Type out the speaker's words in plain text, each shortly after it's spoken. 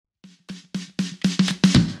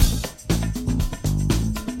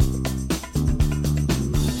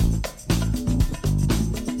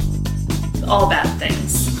all bad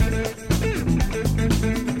things.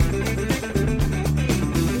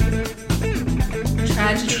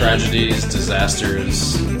 Tragedies,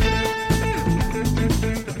 disasters.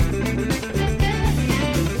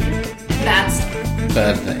 That's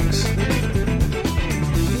Bad things.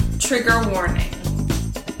 trigger warning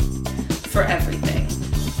for everything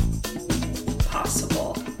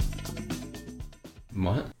possible.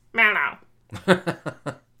 What? Meow.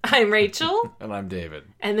 I'm Rachel, And I'm David.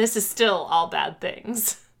 and this is still all bad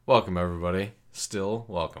things. Welcome, everybody. Still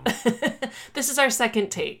welcome. This is our second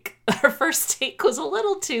take. Our first take was a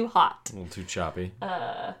little too hot. A little too choppy.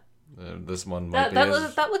 This one might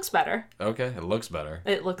That looks better. Okay, it looks better.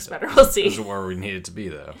 It looks better. We'll see. This is where we need it to be,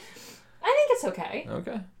 though. I think it's okay.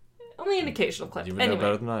 Okay. Only an occasional clip. You would know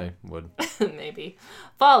better than I would. Maybe.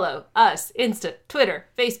 Follow us, Insta, Twitter,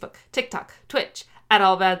 Facebook, TikTok, Twitch, at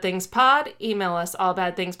All Bad Things Pod. Email us,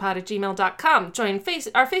 allbadthingspod@gmail.com. Join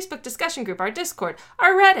our Facebook discussion group, our Discord,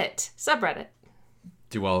 our Reddit, subreddit.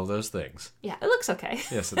 Do all of those things. Yeah, it looks okay.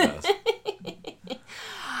 Yes, it does.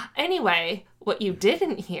 Anyway, what you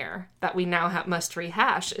didn't hear that we now must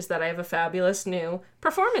rehash is that I have a fabulous new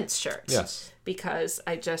performance shirt. Yes. Because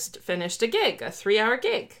I just finished a gig, a 3-hour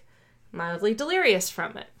gig. Mildly delirious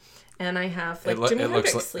from it. And I have Jimi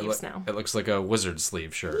Hendrix sleeves now. It looks like a wizard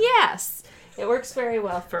sleeve shirt. Yes. It works very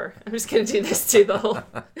well for... I'm just going to do this too, the whole...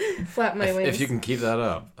 flap my wings. If you can keep that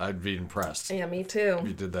up, I'd be impressed. Yeah, me too. If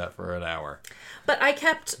you did that for an hour. But I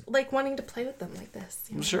kept, wanting to play with them like this.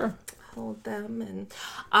 You know? Sure. Hold them, and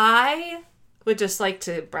I would just like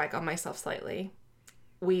to brag on myself slightly.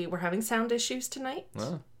 We were having sound issues tonight.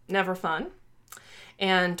 Oh. Never fun.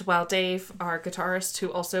 And while Dave, our guitarist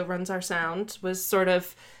who also runs our sound, was sort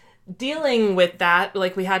of dealing with that,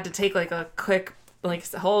 we had to take a quick,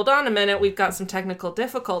 hold on a minute, we've got some technical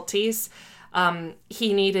difficulties.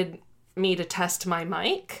 He needed me to test my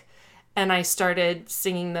mic, and I started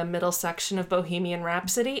singing the middle section of Bohemian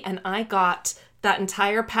Rhapsody, and I got that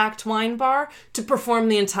entire packed wine bar to perform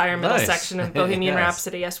the entire middle section of Bohemian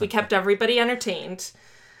Rhapsody. Yes, we kept everybody entertained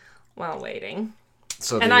while waiting.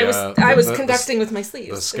 So and I was conducting with my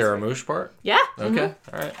sleeves. The Scaramouche part? Yeah. Okay,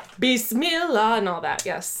 Mm-hmm. all right. Bismillah and all that,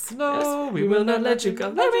 yes. No, yes. we will not let you go.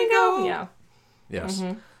 Let me go. Yeah. Yes.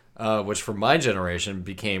 Mm-hmm. Which for my generation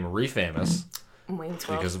became re-famous Wayne's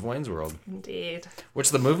World. because of Wayne's World. Indeed. Which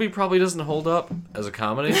the movie probably doesn't hold up as a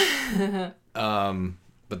comedy.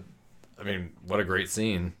 But, I mean, what a great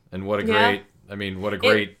scene. And what a great,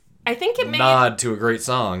 I think it made nod to a great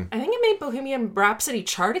song. I think it made Bohemian Rhapsody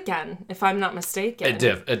chart again, if I'm not mistaken. It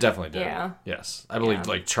definitely did. Yeah. Yes. I believe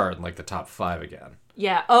chart in the top 5 again.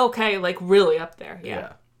 Yeah. Okay. Really up there. Yeah.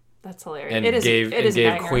 Yeah. That's hilarious. And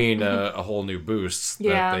gave Queen a whole new boost.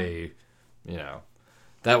 Yeah. That they,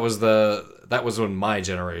 that was when my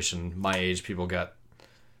generation, my age people got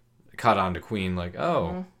caught on to Queen. They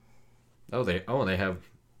have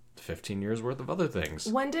 15 years worth of other things.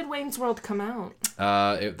 When did Wayne's World come out?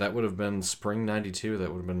 That would have been spring '92.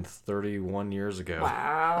 That would have been 31 years ago.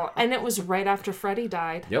 Wow. And it was right after Freddie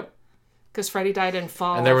died. Yep. Because Freddie died in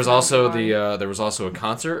fall. And there was also a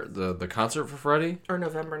concert, the concert for Freddie. Or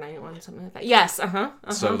November 91, something like that. Yes,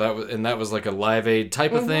 So that was like a Live Aid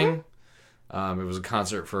type of thing. It was a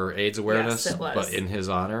concert for AIDS awareness, yes, it was. but in his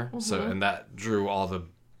honor. So and that drew all the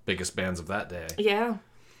biggest bands of that day. Yeah.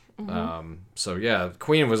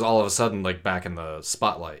 Queen was all of a sudden back in the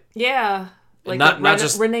spotlight. Yeah. Not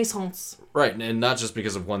just Renaissance. Right, and not just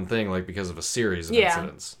because of one thing, because of a series of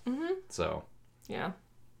incidents. Mm-hmm. So. Yeah.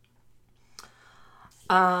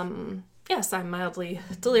 Yes, I'm mildly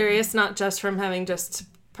delirious, not just from having just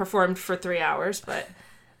performed for 3 hours, but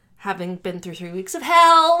having been through 3 weeks of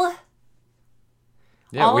hell.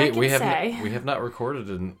 Yeah, we have not recorded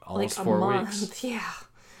in almost 4 weeks. Yeah.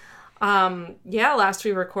 Last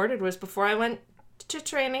we recorded was before I went to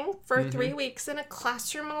training for 3 weeks in a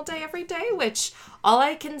classroom all day, every day, which all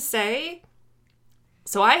I can say...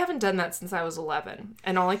 So I haven't done that since I was 11.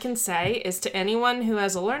 And all I can say is to anyone who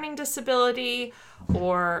has a learning disability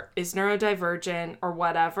or is neurodivergent or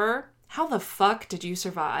whatever, how the fuck did you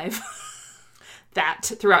survive that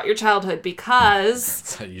throughout your childhood?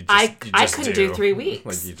 Because I couldn't do 3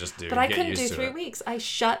 weeks. You just do. But I couldn't do 3 weeks. I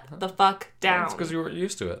shut the fuck down. It's because you weren't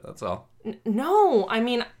used to it. That's all. No, I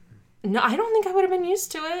don't think I would have been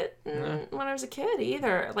used to it when I was a kid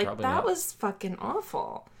either. Probably that not. was fucking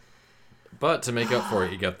awful. But to make up for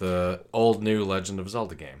it, you got the old new Legend of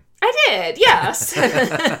Zelda game. I did, yes.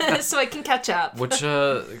 So I can catch up. Which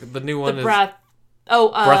the new one the is Breath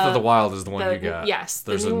Breath of the Wild is the one you got. Yes,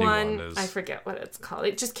 There's the a new new one. one. I forget what it's called.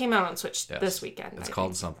 It just came out on Switch this weekend. It's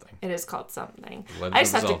called something. It is called something. Legend of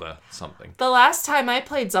Zelda something. The last time I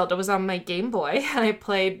played Zelda was on my Game Boy, and I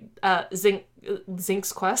played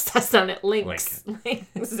Zink's Quest. That's not it. Link's.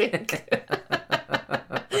 Zink.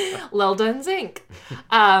 Lelda and Zink.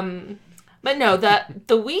 But no,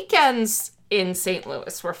 the weekends in St.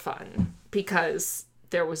 Louis were fun because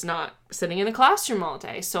there was not sitting in a classroom all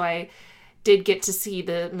day. So I did get to see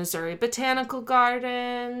the Missouri Botanical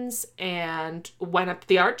Gardens and went up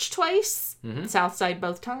the Arch twice, South Side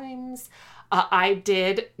both times. I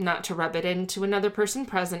did, not to rub it into another person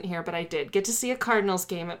present here, but I did get to see a Cardinals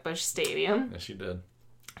game at Busch Stadium. Yes, you did.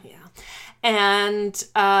 Yeah. And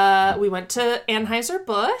we went to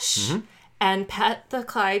Anheuser-Busch and pet the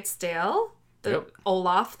Clydesdale,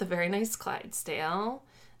 Olaf, the very nice Clydesdale.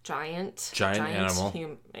 Giant animal.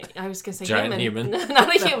 I was going to say giant human. Not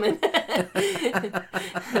a human.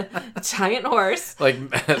 Giant horse.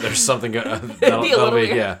 Like, there's something... that'll be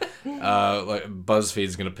like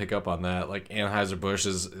BuzzFeed's going to pick up on that. Like, Anheuser-Busch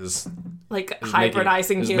is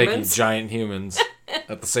hybridizing humans. Making giant humans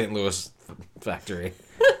at the St. Louis factory.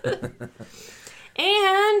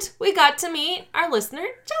 And we got to meet our listener,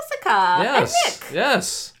 Jessica and Nick.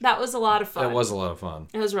 Yes. That was a lot of fun. It was a lot of fun.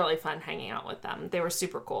 It was really fun hanging out with them. They were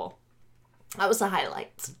super cool. That was the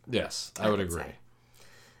highlight. Yes, I would agree. Say.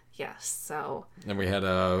 Yes, so. And we had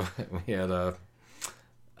not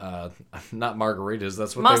margaritas.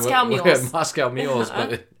 That's what Moscow mules. We had Moscow mules,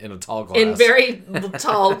 but in a tall glass. In very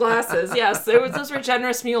tall glasses. Yes, those were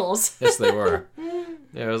generous mules. Yes, they were.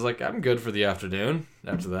 Yeah, I was like, I'm good for the afternoon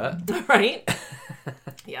after that. Right?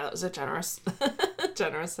 Yeah, that was a generous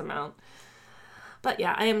amount. But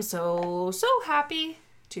yeah, I am so happy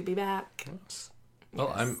to be back.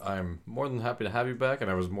 Well, yes. I'm more than happy to have you back,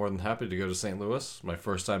 and I was more than happy to go to St. Louis, my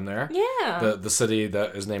first time there. Yeah. The city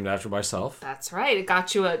that is named after myself. That's right. It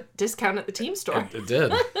got you a discount at the team store. It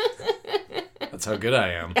did. That's how good I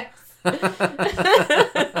am. Yes.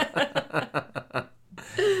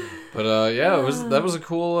 But yeah, that was a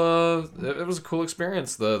cool it was a cool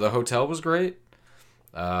experience. The hotel was great.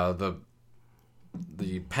 The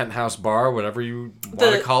penthouse bar, whatever you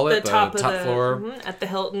want to call it, the top floor at the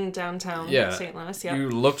Hilton downtown St. Louis. Yeah, you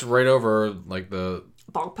looked right over like the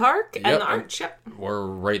ballpark and the Arch. Yep, we're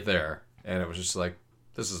right there, and it was just like,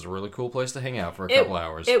 this is a really cool place to hang out for a couple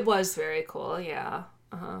hours. It was very cool. Yeah.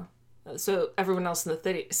 So everyone else in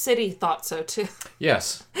the city thought so too.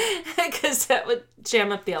 Yes. Because that would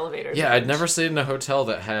jam up the elevators. Yeah, I'd never stayed in a hotel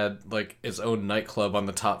that had like its own nightclub on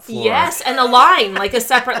the top floor. Yes, and a line, like a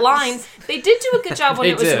separate line. They did do a good job when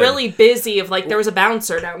it was really busy. Of like there was a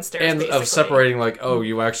bouncer downstairs, and basically. Of separating like, oh,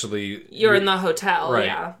 you're in the hotel, right?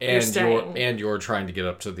 Yeah, and you're trying to get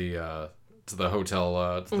up to the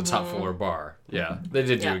hotel to the top floor bar. Yeah, they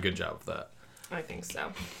did do a good job of that. I think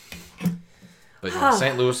so. But yeah,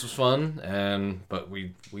 St. Louis was fun, but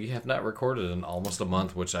we have not recorded in almost a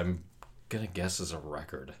month, which I'm gonna guess is a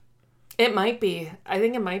record. It might be. I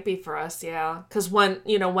think it might be for us, yeah. Because when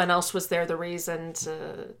else was there the reason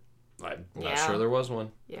to? I'm not sure there was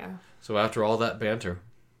one. Yeah. So after all that banter.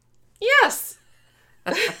 Yes.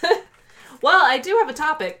 Well, I do have a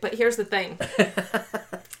topic, but here's the thing.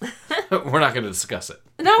 We're not going to discuss it.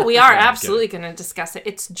 No, we are absolutely going to discuss it.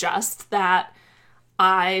 It's just that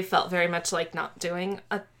I felt very much like not doing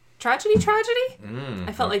a tragedy.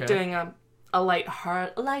 I felt like doing a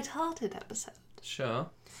lighthearted episode. Sure.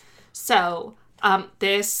 So,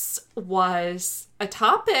 this was a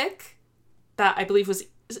topic that I believe was,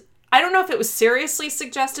 I don't know if it was seriously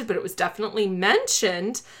suggested, but it was definitely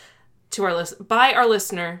mentioned to by our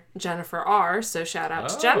listener, Jennifer R. So shout out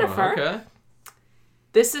to Jennifer. Okay.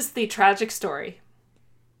 This is the tragic story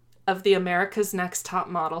of the America's Next Top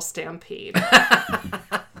Model Stampede.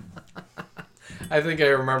 I think I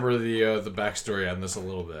remember the backstory on this a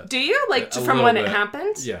little bit. Do you? Like, from when it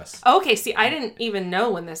happened? Yes. Okay, see, I didn't even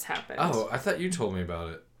know when this happened. Oh, I thought you told me about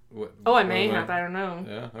it. I may have. I don't know.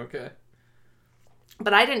 Yeah, okay.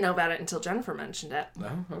 But I didn't know about it until Jennifer mentioned it.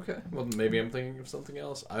 Oh, okay. Well, maybe I'm thinking of something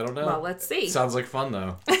else. I don't know. Well, let's see. Sounds like fun,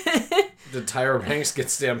 though. Did Tyra Banks get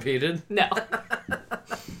stampeded? No.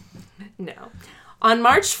 No. On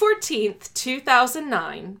March 14th,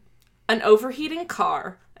 2009, an overheating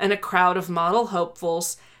car and a crowd of model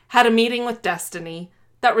hopefuls had a meeting with destiny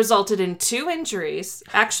that resulted in 2 injuries.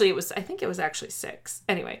 Actually, I think it was actually 6.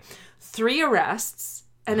 Anyway, 3 arrests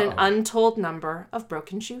and an untold number of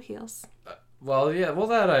broken shoe heels. Well, yeah. Well,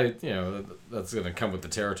 that's going to come with the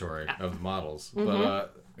territory of the models. Mm-hmm.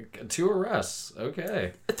 But 2 arrests.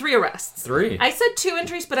 Okay. 3 arrests. 3. I said 2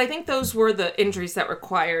 injuries, but I think those were the injuries that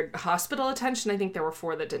required hospital attention. I think there were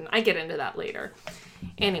 4 that didn't. I get into that later.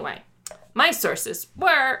 Anyway, my sources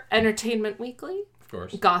were Entertainment Weekly, Of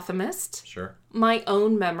course. Gothamist, Sure. My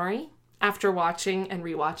Own Memory, after watching and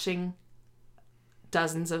rewatching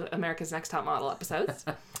dozens of America's Next Top Model episodes.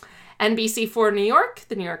 NBC4 New York,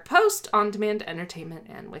 The New York Post, On Demand Entertainment,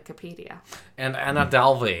 and Wikipedia. And Anna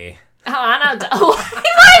Delvey. Anna Delvey.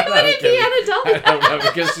 Why would it be Anna Delvey? I don't know,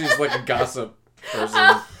 because she's like a gossip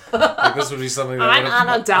person. Like, this would be something that I'm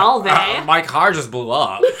Anna Delvey. My car just blew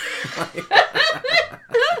up.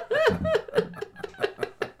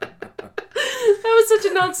 That was such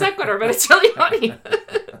a non sequitur, but it's really funny.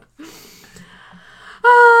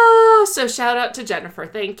 So shout out to Jennifer.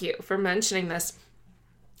 Thank you for mentioning this.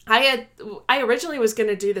 I originally was going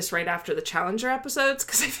to do this right after the Challenger episodes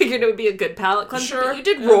because I figured it would be a good palate cleanser. Sure. But you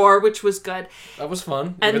did Roar, which was good. That was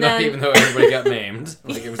fun. And Even though everybody got maimed.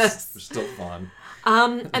 Like, it was still fun.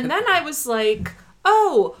 And then I was like,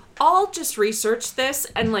 oh, I'll just research this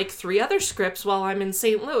and like 3 other scripts while I'm in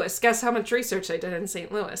St. Louis. Guess how much research I did in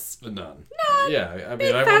St. Louis? None. None. Yeah, I mean,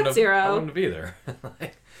 Big I fat wouldn't zero. be there.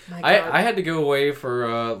 My God. I had to go away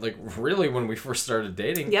for, really when we first started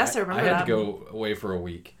dating. Yes, I remember I had that. to go away for a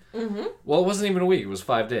week. Mm-hmm. Well, it wasn't even a week. It was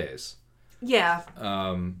 5 days. Yeah.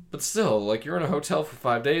 But still, like, you're in a hotel for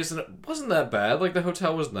 5 days, and it wasn't that bad. Like, the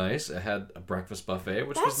hotel was nice. It had a breakfast buffet,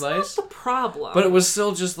 which was nice. That's not the problem. But it was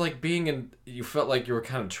still just, like, being in... You felt like you were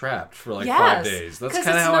kind of trapped for, like, yes, 5 days. That's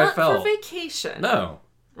kind of how I felt. It's not for vacation. No.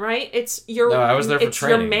 Right? No, I was there for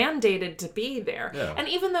training. You're mandated to be there. Yeah. And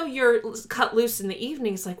even though you're cut loose in the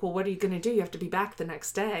evenings, like, well, what are you going to do? You have to be back the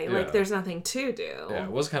next day. Yeah. Like, there's nothing to do. Yeah, it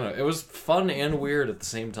was fun and weird at the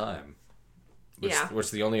same time. Which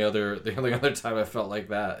the only other time I felt like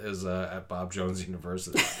that is at Bob Jones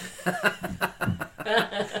University.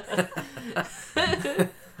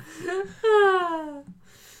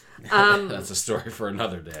 That's a story for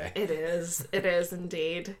another day. It is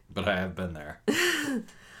indeed. But I have been there.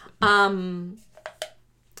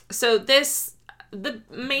 So the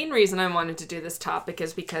main reason I wanted to do this topic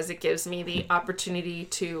is because it gives me the opportunity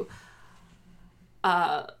to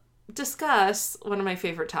discuss one of my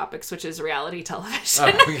favorite topics, which is reality television.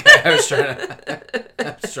 Oh, okay. I was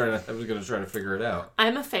going to try to figure it out.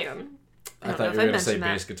 I'm a fan. I thought you were going to say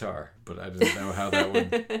bass guitar, but I didn't know how that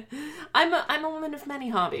would... I'm a woman of many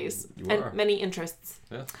hobbies. You are. And many interests.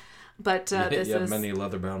 Yeah. But this you have is... many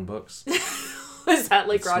leather-bound books. Is that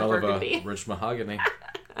like Rod Smell Burgundy? of rich mahogany.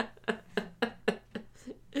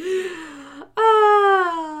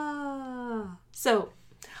 So,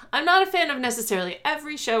 I'm not a fan of necessarily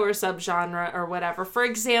every show or subgenre or whatever. For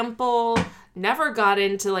example, never got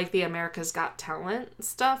into like the America's Got Talent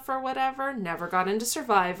stuff or whatever. Never got into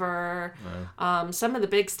Survivor. No. Some of the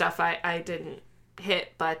big stuff I didn't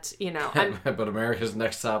hit, but you know. But America's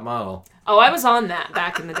Next Top Model. Oh, I was on that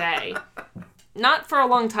back in the day. Not for a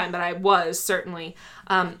long time, but I was, certainly.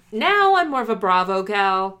 Now I'm more of a Bravo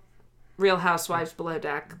gal. Real Housewives Below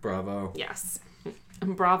Deck. Bravo. Yes.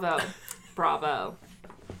 Bravo. Bravo.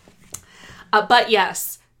 But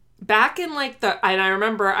yes, back in like and I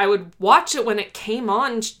remember I would watch it when it came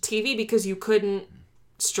on TV because you couldn't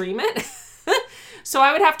stream it. So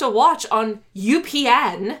I would have to watch on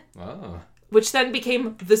UPN. Oh. Which then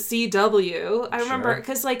became the CW. I remember,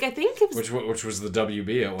 because, like, I think it was... Which was the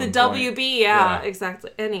WB at one point. The WB, yeah,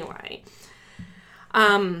 exactly. Anyway.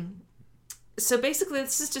 So basically,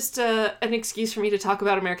 this is just an excuse for me to talk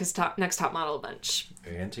about America's Next Top Model a bunch.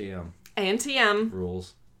 ANTM. ANTM.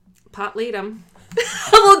 Rules. Pot lead 'em.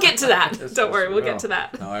 We'll get to that. Don't worry, we'll get to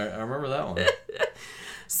that. No, I remember that one.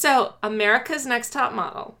 So, America's Next Top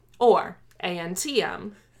Model, or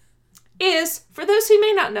ANTM, is, for those who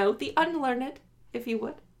may not know, the unlearned, if you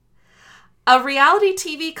would, a reality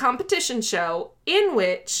TV competition show in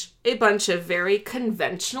which a bunch of very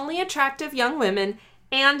conventionally attractive young women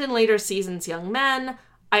and in later seasons young men.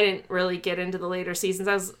 I didn't really get into the later seasons.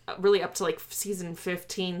 I was really up to like season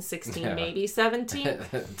 15, 16, maybe 17.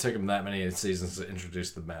 It took them that many seasons to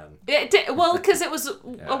introduce the men. It did, well, because it was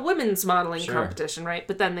a women's modeling competition, right?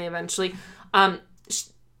 But then they eventually...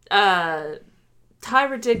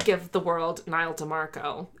 Tyra did give the world Niall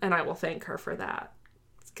DeMarco, and I will thank her for that,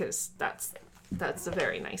 because that's a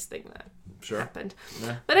very nice thing that happened.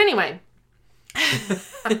 Yeah. But anyway,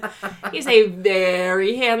 he's a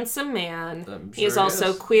very handsome man. He is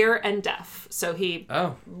also queer and deaf, so he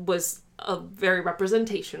was very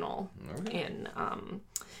representational in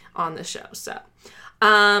on the show. So,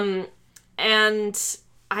 and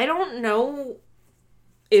I don't know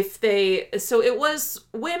so it was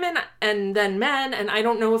women and then men, and I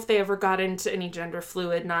don't know if they ever got into any gender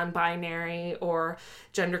fluid, non-binary, or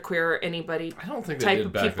genderqueer or anybody. I don't think they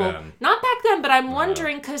did back then. Not back then, but I'm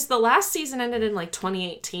wondering, because the last season ended in like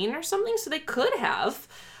 2018 or something, so they could have.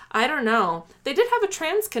 I don't know. They did have a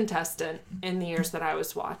trans contestant in the years that I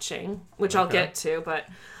was watching, which I'll get to, but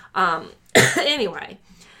anyway.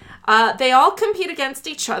 They all compete against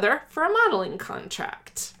each other for a modeling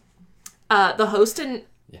contract. The host and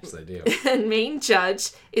yes, they do. and main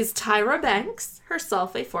judge is Tyra Banks,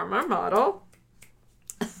 herself a former model.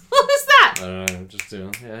 What was that? I don't know. I'm just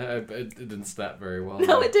doing. Yeah, it didn't snap very well.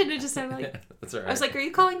 No, it didn't. It just sounded like. That's all right. I was like, "Are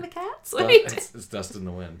you calling the cats?" What are you doing? It's dust in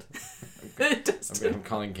the wind. I'm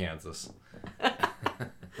calling Kansas.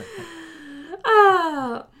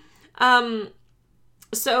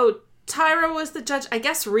 So Tyra was the judge. I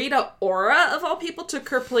guess Rita Ora, of all people, took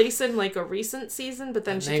her place in like a recent season, but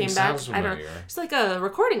then she came back. I don't know. She's like a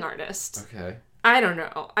recording artist. Okay. I don't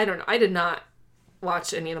know. I did not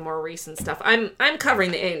watch any of the more recent stuff. I'm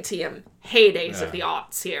covering the A&TM heydays of the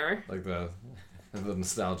aughts here. Like the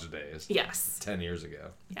nostalgia days. Yes. 10 years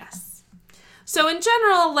ago. Yes. So in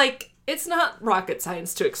general, like, it's not rocket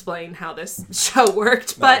science to explain how this show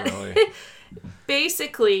worked, but really.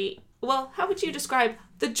 Basically, well, how would you describe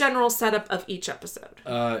the general setup of each episode?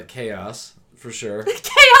 Chaos, for sure.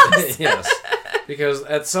 Chaos! Yes. Because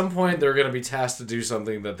at some point they're going to be tasked to do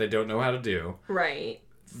something that they don't know how to do. Right.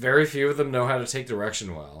 Very few of them know how to take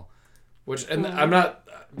direction well. I'm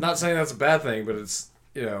not saying that's a bad thing, but it's,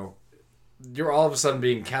 you're all of a sudden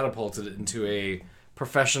being catapulted into a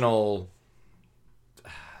professional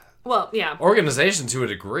organization to a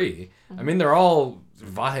degree. Mm-hmm. I mean, they're all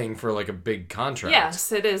vying for like a big contract.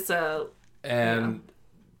 Yes, it is a...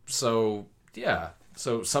 So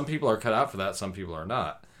some people are cut out for that, some people are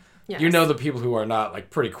not. Yes. You know the people who are not, like,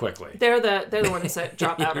 pretty quickly. They're the ones that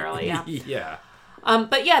drop out early, yeah. Yeah.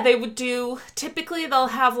 But yeah, they would typically they'll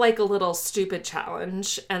have like a little stupid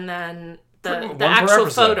challenge and then the actual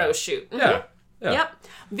photo shoot. Mm-hmm. Yeah. Yep.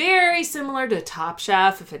 Very similar to Top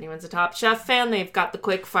Chef. If anyone's a Top Chef fan, they've got the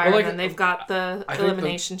quick fire and then they've got the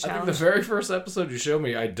elimination challenge. I think the very first episode you showed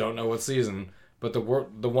me, I don't know what season, but the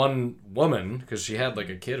one woman, because she had like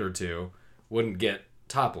a kid or two, wouldn't get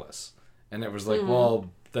topless. And it was like,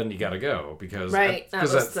 well, then you gotta go. Because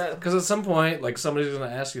at some point, like, somebody's going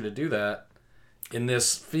to ask you to do that in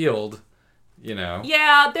this field,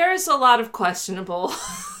 Yeah, there's a lot of questionable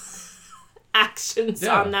actions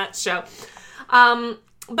on that show.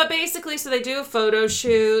 But basically, so they do a photo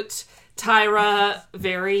shoot. Tyra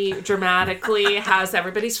very dramatically has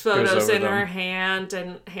everybody's photos in her hand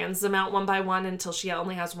and hands them out one by one until she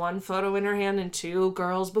only has one photo in her hand and two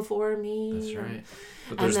girls before me. That's right.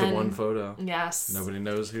 But there's the one photo. Yes. Nobody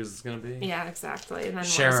knows who's it's going to be. Yeah, exactly. And then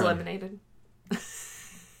Sharon. one's eliminated.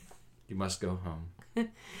 You must go home.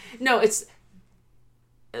 No, it's...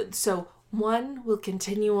 So, one will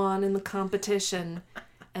continue on in the competition,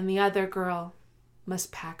 and the other girl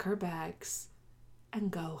must pack her bags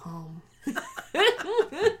and go home.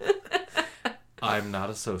 I'm not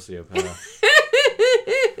a sociopath.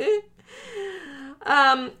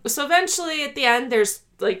 So eventually, at the end, there's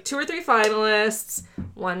like 2 or 3 finalists.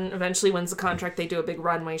 One eventually wins the contract. They do a big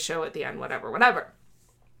runway show at the end, whatever.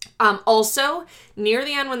 Also, near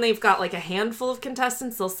the end, when they've got like a handful of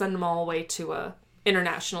contestants, they'll send them all away to a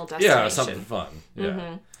international destination. Yeah, something fun. Yeah.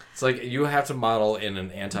 Mm-hmm. It's like you have to model in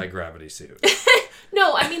an anti-gravity suit.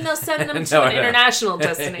 No, I mean they'll send them to an international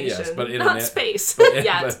destination, yes, but not space.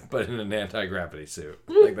 But in an anti-gravity suit.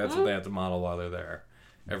 Like that's what they have to model while they're there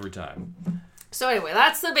every time. So anyway,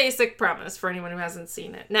 that's the basic premise for anyone who hasn't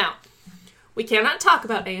seen it. Now, we cannot talk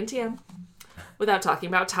about A&TM without talking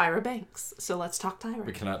about Tyra Banks. So let's talk Tyra.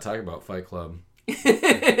 We cannot talk about Fight Club.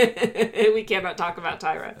 We cannot talk about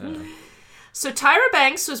Tyra. Yeah. So Tyra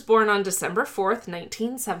Banks was born on December 4th,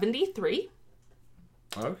 1973.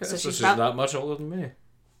 Okay, so she's not much older than me.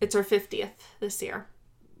 It's her 50th this year.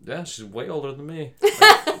 Yeah, she's way older than me.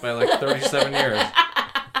 By like 37 years.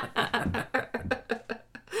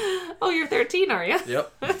 Oh, you're 13, are you?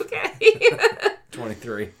 Yep. Okay.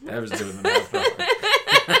 23. I was doing the math.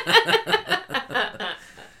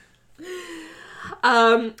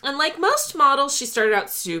 And like most models, she started out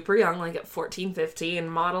super young, like at 14, 15,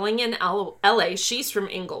 modeling in LA. She's from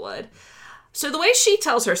Inglewood. So the way she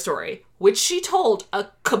tells her story, which she told a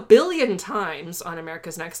kabillion times on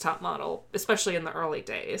America's Next Top Model, especially in the early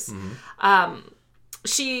days,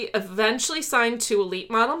 she eventually signed to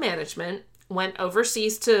Elite Model Management, went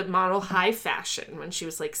overseas to model high fashion when she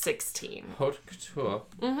was like 16. Haute couture.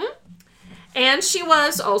 Mm-hmm. And she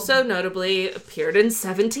was also notably appeared in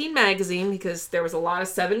 17 magazine, because there was a lot of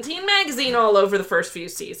 17 magazine all over the first few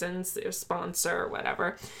seasons, their sponsor or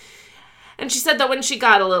whatever. And she said that when she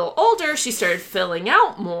got a little older, she started filling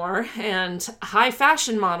out more, and high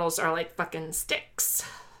fashion models are like fucking sticks,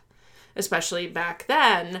 especially back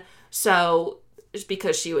then. So just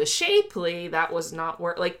because she was shapely, that was not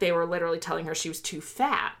work. Like, they were literally telling her she was too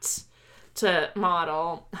fat to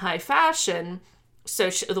model high fashion. So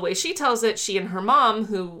the way she tells it, she and her mom,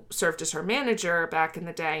 who served as her manager back in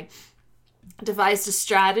the day, devised a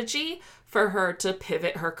strategy for her to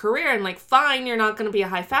pivot her career. And like, fine, you're not going to be a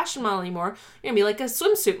high fashion model anymore. You're going to be like a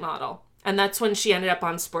swimsuit model. And that's when she ended up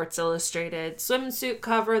on Sports Illustrated swimsuit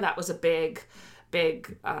cover. That was a big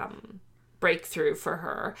breakthrough for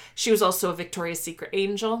her. She was also a Victoria's Secret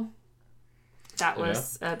angel. That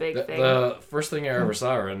was a big thing. The first thing I ever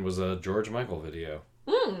saw her in was a George Michael video.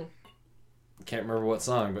 Can't remember what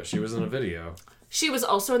song, but she was in a video. She was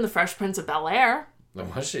also in The Fresh Prince of Bel-Air. Oh,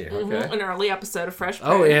 was she? Okay. An early episode of Fresh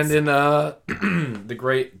Prince. Oh, and in the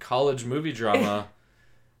great college movie drama.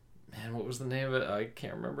 Man, what was the name of it? I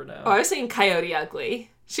can't remember now. Oh, I was saying Coyote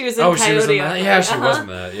Ugly. She was in Coyote she was in that? Ugly. Yeah, she was in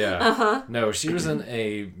that, yeah. No, she was in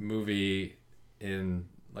a movie in,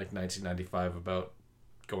 like, 1995 about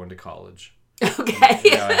going to college. Okay.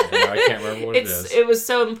 Yeah, I can't remember what it is. It was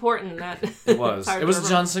so important that... It was. It was a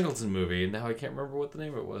John Singleton movie, and now I can't remember what the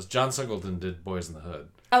name of it was. John Singleton did Boys in the Hood.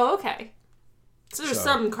 Oh, okay. So there's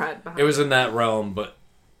some cred behind it. It was in that realm, but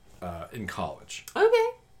in college. Okay.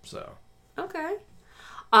 So. Okay.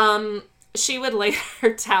 She would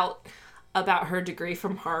later tout about her degree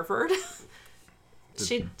from Harvard.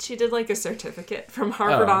 She did like a certificate from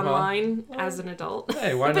Harvard online as an adult.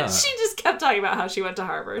 Hey, why not? But she just kept talking about how she went to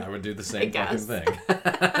Harvard. I would do the same fucking thing.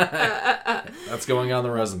 That's going on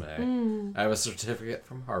the resume. I have a certificate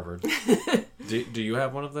from Harvard. Do you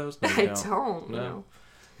have one of those? No, I don't. No.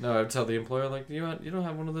 No, I would tell the employer, like, you don't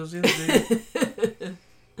have one of those either, do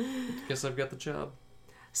you? Guess I've got the job.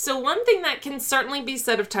 So one thing that can certainly be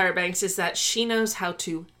said of Tyra Banks is that she knows how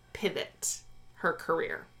to pivot her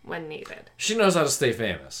career when needed. She knows how to stay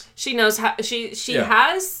famous. She knows how she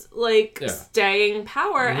has staying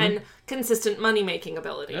power and consistent money making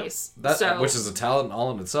abilities. Yep. Which is a talent all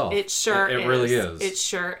in itself. It sure is. It really is. It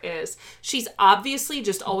sure is. She's obviously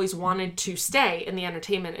just always wanted to stay in the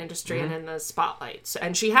entertainment industry and in the spotlight,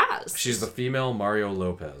 and she has. She's the female Mario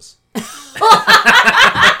Lopez. I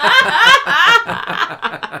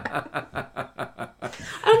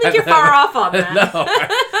don't think you're far off on that.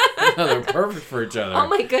 No, they're perfect for each other. Oh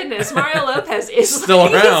my goodness, Mario Lopez is still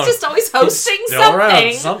around. He's just always hosting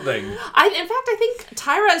something. In fact, I think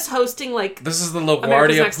Tyra is hosting like this is the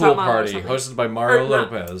LaGuardia pool party hosted by Mario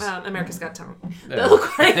Lopez. America's Got Talent.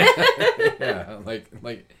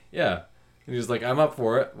 Yeah. And he's like, I'm up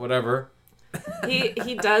for it. Whatever.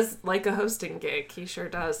 He does like a hosting gig. He sure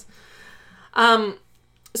does.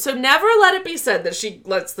 So never let it be said that she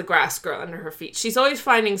lets the grass grow under her feet. She's always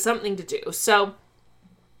finding something to do. So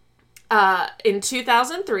in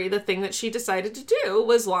 2003, the thing that she decided to do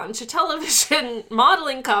was launch a television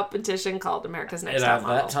modeling competition called America's Next Top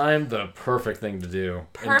Model. And at that time, the perfect thing to do.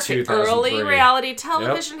 Perfect. Early reality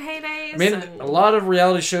television heydays. I mean, a lot of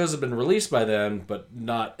reality shows have been released by then, but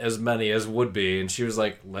not as many as would be. And she was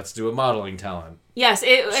like, let's do a modeling talent. Yes,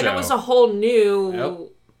 and it was a whole new... Yep.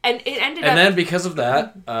 And it ended up... And then because of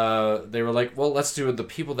that, they were like, well, let's do the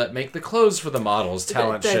people that make the clothes for the models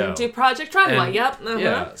talent show. Do Project Runway, yep.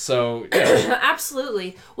 Yeah, so... Yeah.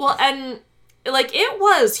 Absolutely. Well, and, like, it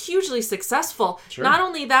was hugely successful. Sure. Not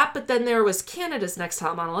only that, but then there was Canada's Next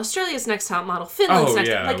Top Model, Australia's Next Top Model, Finland's Next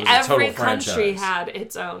Top Model. Like, every country had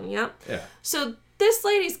its own, yep. Yeah. So this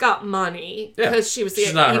lady's got money because she was the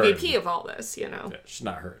EVP of all this, you know. Yeah, she's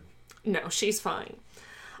not hurt. No, she's fine.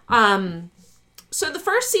 So the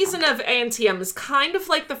first season of ANTM is kind of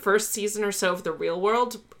like the first season or so of The Real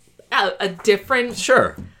World. A different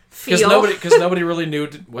feel. Because nobody really knew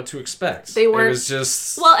what to expect. They weren't... It was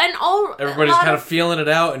just... Well, and everybody's kind of feeling it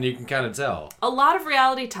out, and you can kind of tell. A lot of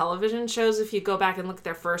reality television shows, if you go back and look at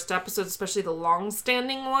their first episodes, especially the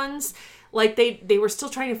long-standing ones, like, they were still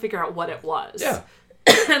trying to figure out what it was. Yeah.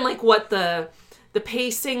 And, like, what the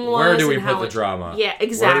pacing was. Where do we put the drama? Yeah,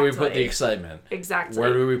 exactly. Where do we put the excitement? Exactly.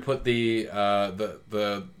 Where do we put the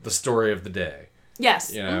story of the day?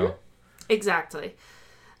 Yes. You know? Mm-hmm. Exactly.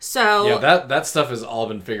 So... Yeah, that stuff has all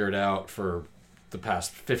been figured out for the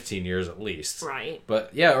past 15 years at least. Right.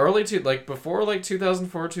 But yeah, before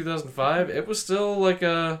 2004, 2005, it was still like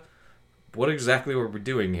what exactly were we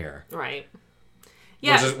doing here? Right.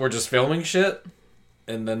 Yeah. We're just filming shit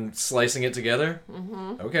and then slicing it together?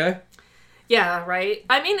 Mm-hmm. Okay. Yeah, right.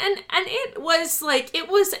 I mean, and it was like, it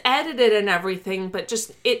was edited and everything, but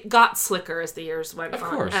just it got slicker as the years went on. Of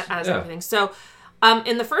course, As yeah. everything. So,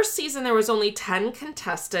 in the first season, there was only 10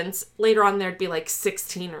 contestants. Later on, there'd be like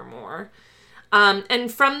 16 or more.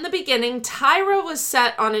 And from the beginning, Tyra was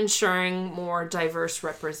set on ensuring more diverse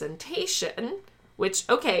representation, which,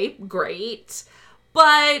 okay, great.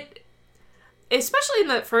 But especially in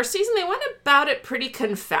the first season, they went about it pretty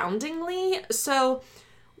confoundingly. So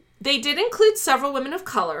they did include several women of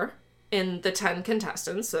color in the 10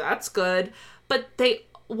 contestants, so that's good. But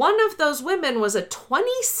one of those women was a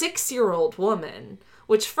 26-year-old woman,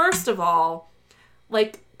 which, first of all,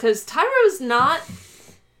 like, because Tyra was not...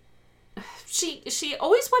 She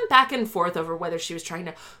always went back and forth over whether she was trying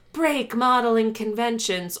to break modeling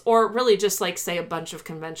conventions or really just, like, say a bunch of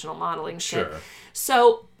conventional modeling shit. Sure.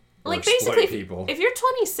 So, Or like, exploit basically, people. if you're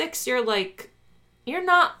 26, you're, like... You're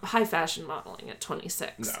not high fashion modeling at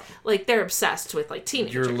 26. No. Like, they're obsessed with, like,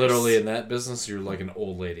 teenagers. You're literally in that business. You're like an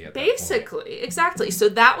old lady at that point. Basically, exactly. So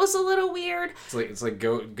that was a little weird. It's like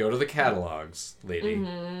go to the catalogs, lady.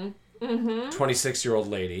 26-year-old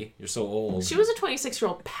lady. You're so old. She was a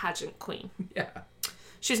 26-year-old pageant queen. Yeah.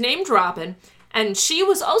 She's named Robin, and she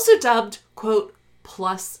was also dubbed, quote,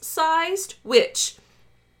 plus-sized, which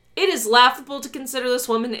it is laughable to consider this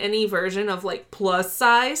woman any version of, like,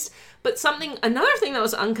 plus-sized. But another thing that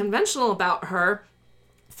was unconventional about her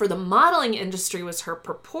for the modeling industry was her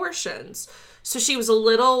proportions. So she was a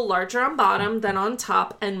little larger on bottom than on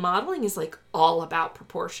top, and modeling is, like, all about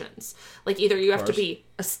proportions. Like, either you have to be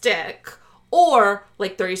a stick or,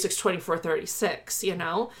 like, 36, 24, 36, you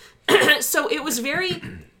know? So it was very...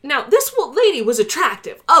 Now, this lady was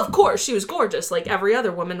attractive. Of course, she was gorgeous, like every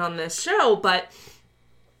other woman on this show, but...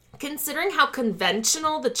 Considering how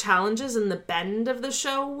conventional the challenges and the bend of the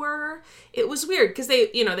show were, it was weird because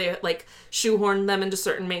they like shoehorned them into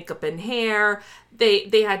certain makeup and hair.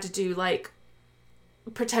 They had to do like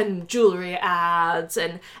pretend jewelry ads,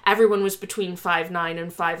 and everyone was between 5'9"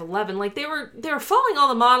 and 5'11". Like they were following all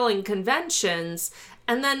the modeling conventions,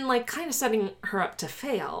 and then like kind of setting her up to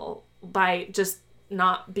fail by just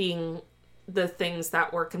not being the things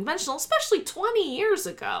that were conventional, especially 20 years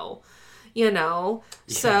ago. You know,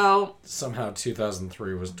 yeah. So... Somehow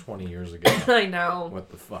 2003 was 20 years ago. I know. What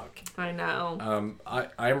the fuck? I know.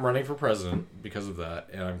 I am running for president because of that,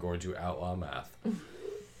 and I'm going to outlaw math.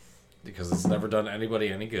 Because it's never done anybody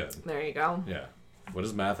any good. There you go. Yeah. What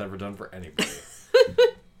has math ever done for anybody?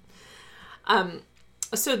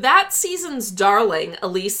 So that season's darling,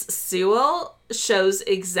 Elise Sewell, shows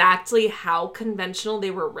exactly how conventional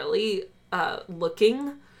they were really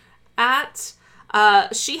looking at.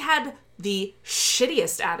 She had the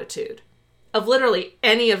shittiest attitude of literally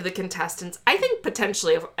any of the contestants. I think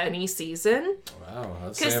potentially of any season. Wow,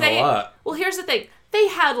 that's saying a lot. Well, here's the thing. They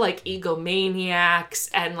had like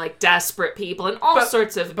egomaniacs and like desperate people and all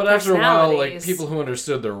sorts of But after a while, like personalities. people who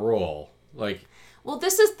understood their role, like... Well,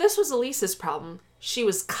 this was Elise's problem. She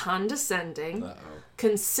was condescending,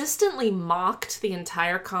 consistently mocked the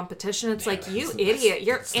entire competition. It's like, you idiot,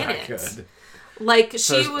 you're in it. Good. Like,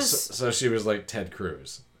 she was... So she was like Ted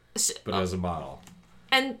Cruz, but as a model.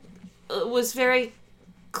 And was very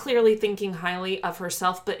clearly thinking highly of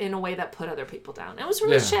herself, but in a way that put other people down. It was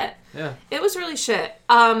really shit. Yeah. It was really shit.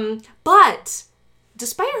 But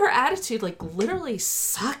despite her attitude, like, literally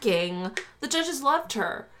sucking, the judges loved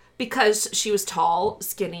her because she was tall,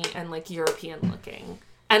 skinny, and, like, European-looking.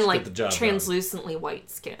 And, like, translucently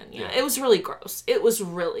white skin. Yeah. It was really gross. It was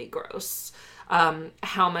really gross.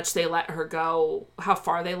 How much they let her go, how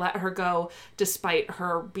far they let her go, despite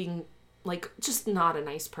her being, like, just not a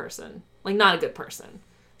nice person. Like, not a good person.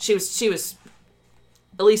 She was,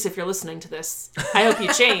 Elise, if you're listening to this, I hope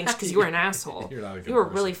you change, because you were an asshole. You're not a good You were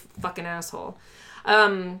person. a really fucking asshole.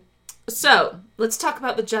 So, let's talk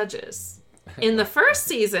about the judges. In the first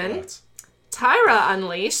season, Tyra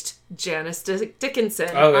unleashed Janice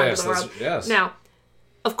Dickinson onto the world. Yes. Now,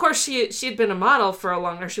 of course, she had been a model for a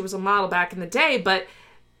longer. She was a model back in the day, but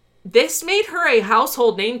this made her a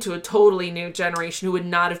household name to a totally new generation who would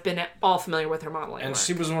not have been at all familiar with her modeling And work.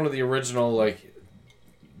 she was one of the original, like,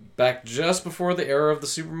 back just before the era of the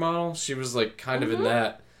supermodel. She was, like, kind of in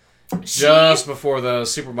that just before the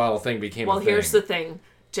supermodel thing became a thing. Well, here's the thing.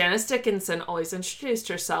 Janice Dickinson always introduced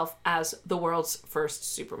herself as the world's first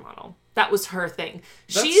supermodel. That was her thing.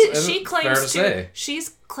 She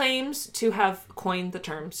claims to have coined the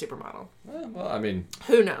term supermodel. Well, I mean,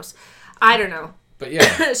 who knows? I don't know. But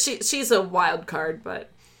yeah, she's a wild card. But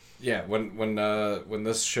yeah, when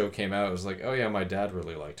this show came out, it was like, oh yeah, my dad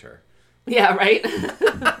really liked her. Yeah, right.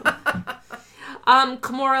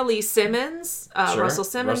 Kimora Lee Simmons, Sure. Russell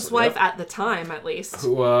Simmons' wife at the time, at least.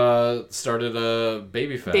 Who started a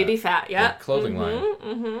Baby Fat. Baby Fat, yeah. Clothing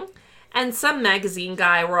line. And some magazine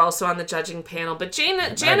guy were also on the judging panel. But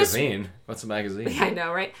Janice... Magazine? What's a magazine? Yeah, I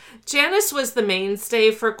know, right? Janice was the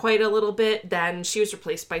mainstay for quite a little bit. Then she was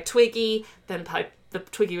replaced by Twiggy. Then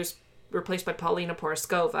Twiggy was replaced by Paulina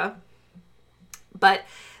Poroskova. But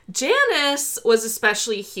Janice was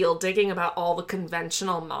especially heel-digging about all the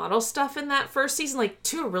conventional model stuff in that first season, like,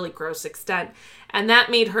 to a really gross extent. And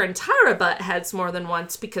that made her and Tyra butt heads more than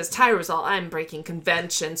once because Tyra was all, I'm breaking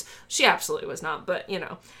conventions. She absolutely was not, but, you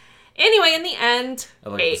know... Anyway, in the end... I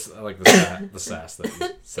like the sass that you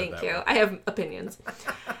said. Thank you. I have opinions.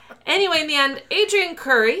 Anyway, in the end, Adrienne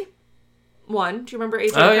Curry won. Do you remember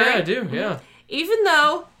Adrienne Curry? Oh, yeah, I do. Yeah. Even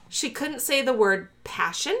though she couldn't say the word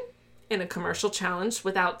passion in a commercial challenge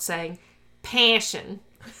without saying passion.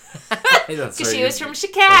 Because she was from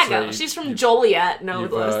Chicago. Right. She's from Joliet.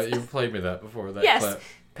 No, you've played me that before. That yes. clip.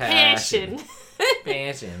 Passion.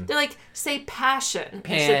 Passion. They're like, say passion.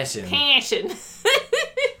 Passion. Passion.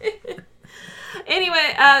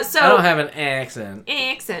 Anyway, so... I don't have an accent.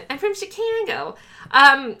 I'm from Chicago.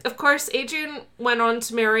 Of course, Adrienne went on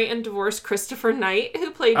to marry and divorce Christopher Knight,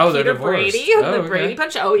 who played Peter Brady on the Brady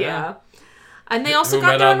Bunch. Oh, yeah. And they also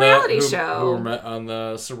got their own reality show. Who met on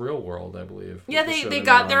the Surreal World, I believe. Yeah, they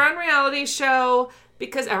got their own reality show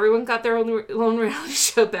because everyone got their own reality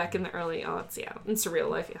show back in the early aughts. Yeah, in Surreal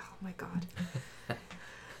Life. Yeah. Oh, my God.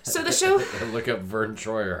 So the show... Look up Vern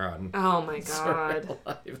Troyer on... Oh, my God. Surreal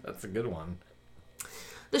Life. That's a good one.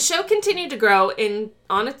 The show continued to grow into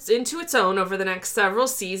its own over the next several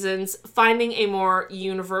seasons, finding a more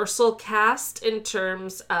universal cast in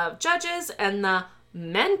terms of judges and the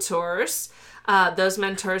mentors. Those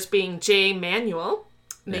mentors being Jay Manuel,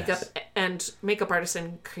 makeup artist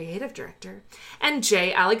and creative director, and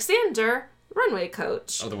Jay Alexander, runway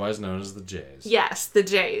coach. Otherwise known as the Jays. Yes, the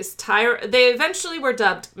Jays. They eventually were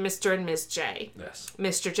dubbed Mr. and Ms. J. Yes.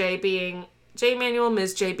 Mr. J being Jay Manuel,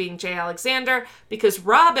 Ms. J being Jay Alexander, because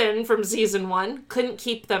Robin from season 1 couldn't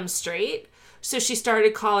keep them straight, so she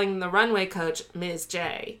started calling the runway coach Ms.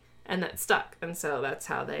 J, and that stuck, and so that's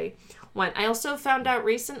how they went. I also found out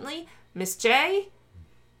recently, Ms. J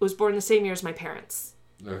was born the same year as my parents.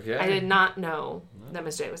 Okay. I did not know that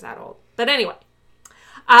Ms. J was that old. But anyway,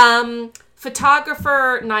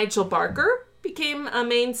 photographer Nigel Barker became a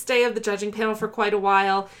mainstay of the judging panel for quite a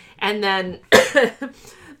while, and then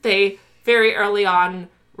they... very early on,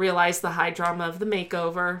 realized the high drama of the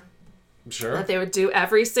makeover. Sure. That they would do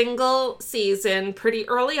every single season pretty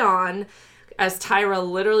early on, as Tyra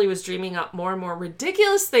literally was dreaming up more and more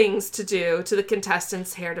ridiculous things to do to the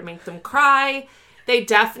contestants' hair to make them cry. They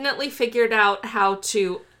definitely figured out how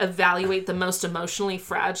to evaluate the most emotionally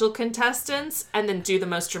fragile contestants and then do the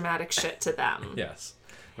most dramatic shit to them. Yes.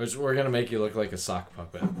 Which we're going to make you look like a sock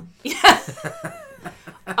puppet. Yeah.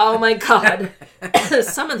 Oh my God.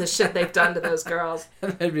 Some of the shit they've done to those girls.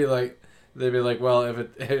 And they'd be like, well, if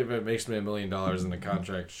it makes me $1 million in the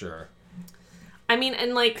contract, sure. I mean,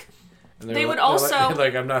 and like, they would they're also...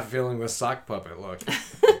 like, I'm not feeling the sock puppet look.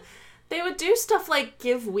 They would do stuff like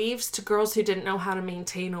give weaves to girls who didn't know how to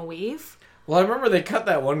maintain a weave. Well, I remember they cut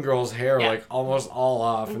that one girl's hair like almost all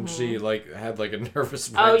off, and she like had like a nervous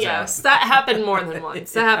breakdown. Oh yes, that happened more than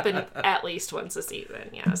once. That happened at least once a season.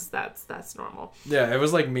 Yes, that's normal. Yeah, it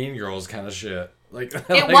was like Mean Girls kind of shit. Like it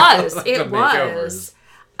like, was, like it was,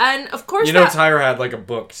 and of course you know Tyra had like a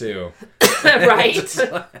book too, right?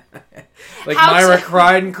 like Myra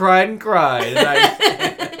cried and cried and cried.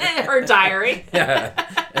 And her diary. Yeah.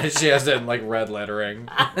 And she has it in like red lettering.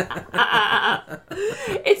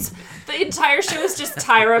 It's the entire show is just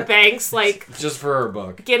Tyra Banks like just for her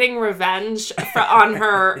book getting revenge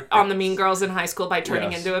on the Mean Girls in high school by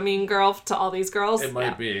turning into a mean girl to all these girls. It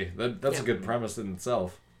might be that's a good premise in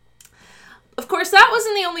itself. Of course, that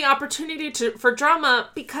wasn't the only opportunity for drama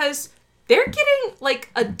because they're getting like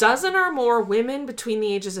a dozen or more women between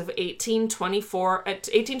the ages of 18 and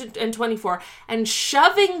 24 and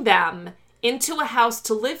shoving them into a house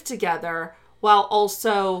to live together while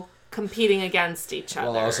also competing against each other.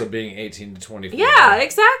 While also being 18 to 24. Yeah,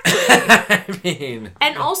 exactly. I mean...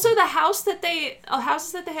 And also the houses that they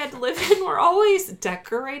had to live in were always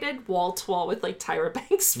decorated wall to wall with like Tyra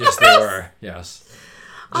Banks photos. Yes, they were. Yes.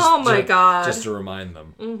 God. Just to remind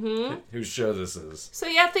them whose show this is. So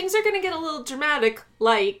yeah, things are going to get a little dramatic,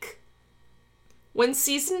 like when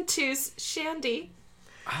season 2's Shandy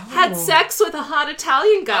had sex with a hot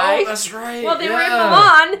Italian guy. Oh, that's right. While they were in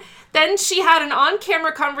Milan. Then she had an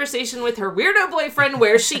on-camera conversation with her weirdo boyfriend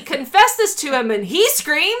where she confessed this to him and he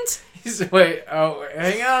screamed. Wait,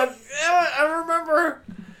 hang on. I remember.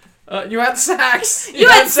 You had sex! You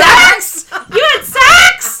had sex! You had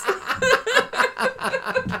sex!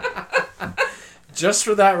 Just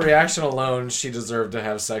for that reaction alone, she deserved to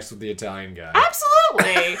have sex with the Italian guy.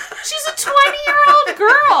 Absolutely. She's a 20-year-old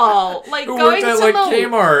girl. Like, Who going worked to at, like,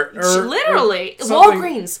 Kmart. Literally. Or something.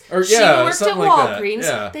 Walgreens. Or, She yeah, worked at something like that. Walgreens.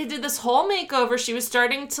 Yeah. They did this whole makeover. She was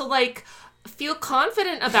starting to, like, feel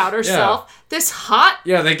confident about herself. Yeah. This hot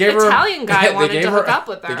They gave Italian guy they wanted gave to hook up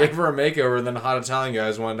with her. They gave her a makeover, and then hot Italian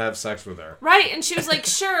guys wanted to have sex with her. Right, and she was like,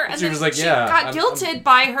 sure. And She then was like, she yeah, got guilted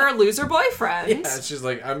by her loser boyfriend. Yeah, she's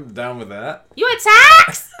like, I'm down with that. You had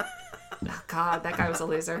sex? Oh, God, that guy was a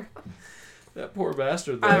loser. That poor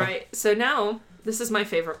bastard, though. All right, so now, this is my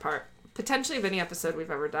favorite part. Potentially of any episode we've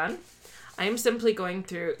ever done. I am simply going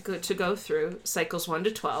to go through cycles 1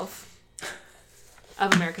 to 12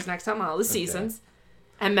 of America's Next Top Model, the seasons,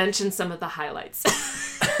 and mention some of the highlights.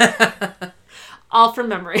 All from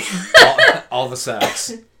memory. all the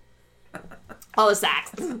sex. All the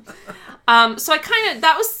sex. So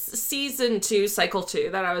that was season 2, cycle 2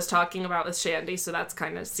 that I was talking about with Shandy. So that's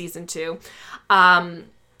kind of season 2.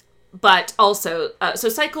 But also, so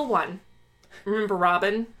cycle 1. Remember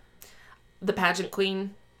Robin, the pageant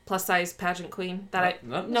queen, plus size pageant queen that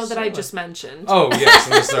I just mentioned. Oh yes,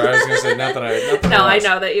 I'm sorry. I was going to say not that I. No, I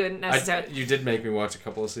know that you wouldn't necessarily. You did make me watch a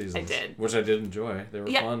couple of seasons. I did, which I did enjoy. They were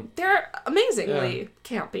fun. They're amazingly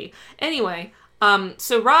campy. Anyway,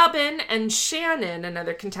 so Robin and Shannon,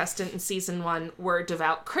 another contestant in season 1, were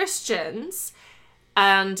devout Christians,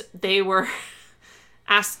 and they were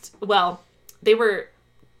asked. Well,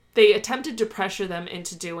 they attempted to pressure them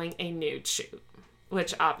into doing a nude shoot,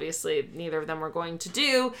 which obviously neither of them were going to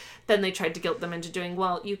do. Then they tried to guilt them into doing,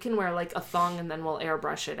 well, you can wear like a thong and then we'll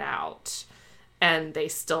airbrush it out. And they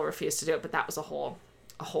still refused to do it, but that was a whole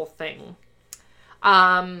thing.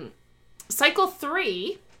 Cycle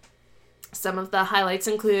 3, some of the highlights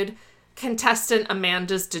include contestant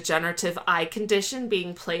Amanda's degenerative eye condition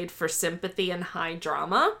being played for sympathy and high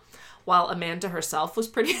drama, while Amanda herself was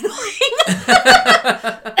pretty annoying.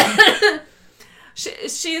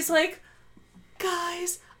 She's like,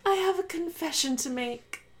 guys, I have a confession to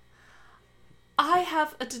make. I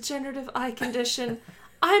have a degenerative eye condition.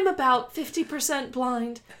 I'm about 50%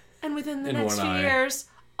 blind, and within the next few years,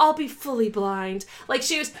 I'll be fully blind. Like,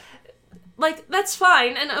 she was, like, that's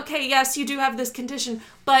fine, and okay, yes, you do have this condition,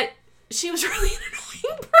 but she was really an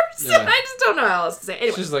annoying person. Yeah. I just don't know how else to say it.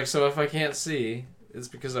 Anyway. She's like, so if I can't see, it's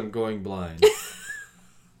because I'm going blind.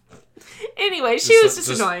 Anyway, she was just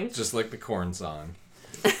annoying. Just like the Korn song.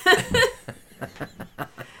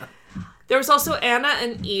 There was also Anna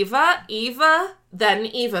and Eva. Then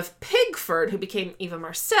Eva Pigford, who became Eva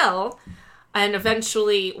Marcel, and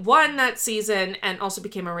eventually won that season and also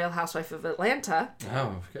became a Real Housewife of Atlanta.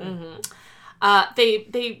 Oh, okay. Mm-hmm.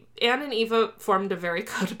 Anna and Eva formed a very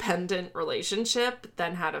codependent relationship,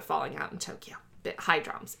 then had a falling out in Tokyo. High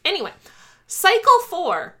dramas. Anyway, cycle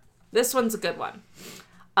 4. This one's a good one.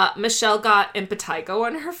 Michelle got impetigo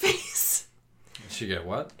on her face. She get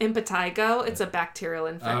what? Impetigo. It's a bacterial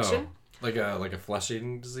infection. Oh, like a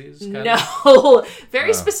flesh-eating disease? No.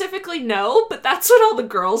 Very specifically, no. But that's what all the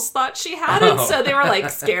girls thought she had. And so they were, like,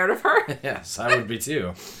 scared of her. Yes, I would be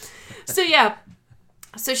too. So, yeah.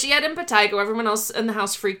 So she had impetigo. Everyone else in the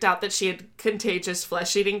house freaked out that she had contagious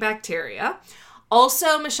flesh-eating bacteria.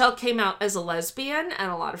 Also, Michelle came out as a lesbian,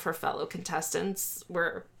 and a lot of her fellow contestants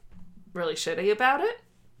were really shitty about it.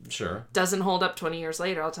 Sure. Doesn't hold up 20 years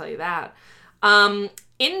later, I'll tell you that. And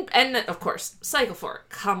of course, cycle 4,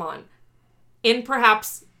 come on. In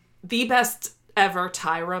perhaps the best ever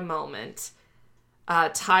Tyra moment,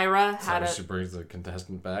 Tyra had she brings the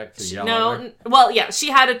contestant back to yell at her? Well, yeah, she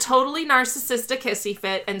had a totally narcissistic hissy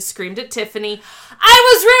fit and screamed at Tiffany,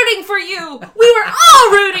 I was rooting for you! We were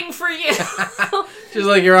all rooting for you! She's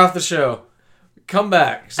like, you're off the show. Come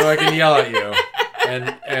back so I can yell at you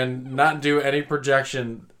and not do any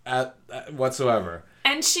projection at whatsoever.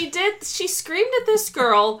 And she screamed at this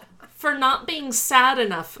girl for not being sad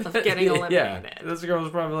enough of getting eliminated. Yeah, this girl was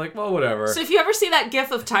probably like, well, whatever. So if you ever see that gif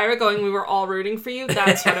of Tyra going, we were all rooting for you,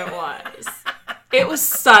 that's what it was. It was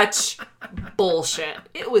such bullshit.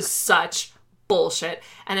 It was such bullshit.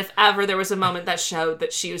 And if ever there was a moment that showed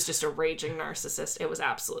that she was just a raging narcissist, it was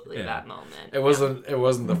absolutely that moment. It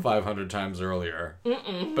wasn't the 500 times earlier.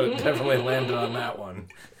 But it definitely landed on that one.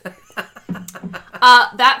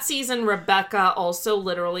 That season, Rebecca also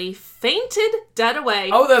literally fainted dead away.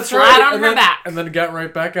 Oh, that's flat right. on her back. And then got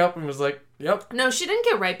right back up and was like, yep. No, she didn't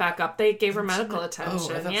get right back up. They gave her medical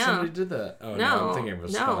attention. Oh, I thought somebody did that. Oh, no, I'm thinking of a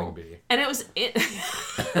spelling bee. And it was... It's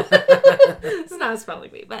not a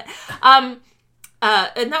spelling bee, but... and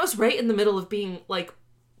that was right in the middle of being, like,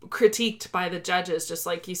 critiqued by the judges. Just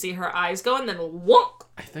like you see her eyes go and then wonk.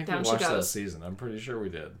 I think down we she watched that goes. season. I'm pretty sure we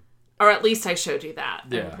did. Or at least I showed you that.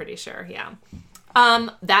 Yeah. I'm pretty sure, yeah.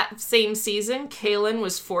 That same season, Kaylin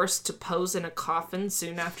was forced to pose in a coffin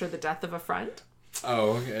soon after the death of a friend.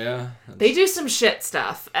 Oh, okay, yeah. They do some shit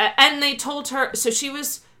stuff. And they told her... So she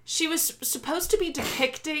was supposed to be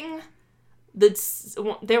depicting...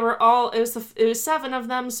 They were all... It was 7 of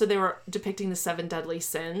them, so they were depicting the 7 deadly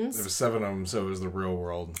sins. There was 7 of them, so it was the real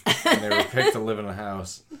world. And they were picked to live in a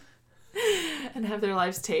house. And have their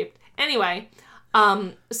lives taped. Anyway,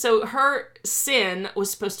 so her sin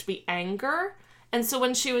was supposed to be anger. And so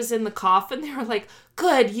when she was in the coffin, they were like,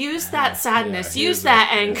 good, use that sadness, use that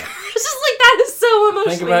anger. It's just like, that is so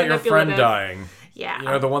emotionally Think about your friend manipulative. dying. Yeah. You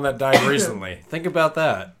know, the one that died recently. Think about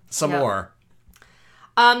that. Some more.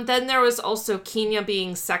 Then there was also Kenya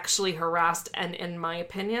being sexually harassed and, in my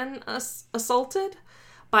opinion, assaulted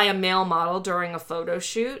by a male model during a photo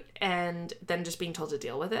shoot, and then just being told to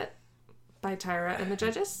deal with it by Tyra and the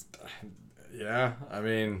judges. Yeah, I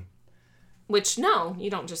mean... Which, no, you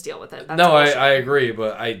don't just deal with it. That's no, bullshit. I agree,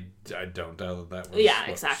 but I don't doubt that was what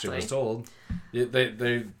exactly. she was told.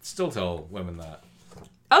 They still tell women that.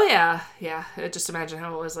 Oh, yeah. Yeah. Just imagine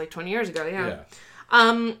how it was like 20 years ago. Yeah.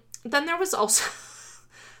 Then there was also...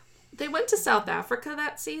 They went to South Africa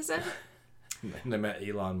that season. And they met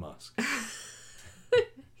Elon Musk.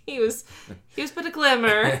 He was but a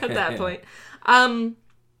glimmer at that point. And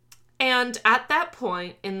at that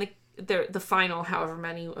point, in the final, however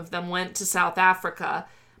many of them went to South Africa,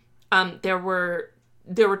 there were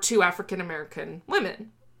 2 African American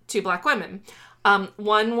women, 2 black women.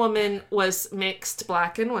 One woman was mixed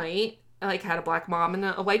black and white, like had a black mom and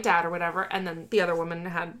a white dad or whatever, and then the other woman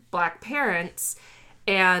had black parents,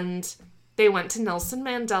 and they went to Nelson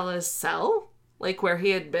Mandela's cell, like where he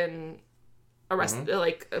had been arrested,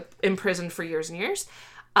 imprisoned for years and years.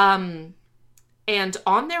 And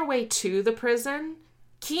on their way to the prison,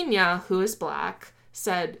 Kenya, who is black,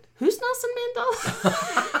 said, "Who's Nelson Mandela?"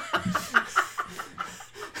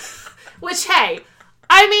 Which, hey,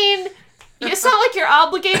 I mean, it's not like you're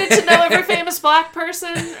obligated to know every famous black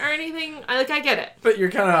person or anything. I get it. But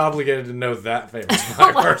you're kind of obligated to know that famous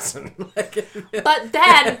black person. But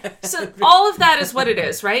then, so all of that is what it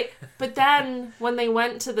is, right? But then, when they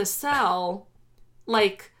went to the cell, oh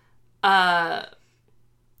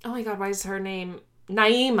my god, why is her name?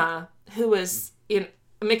 Naima, who was a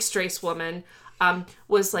mixed race woman,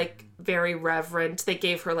 was very reverent. They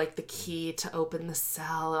gave her the key to open the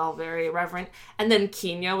cell, all very reverent. And then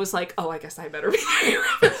Kenya was like, oh, I guess I better be very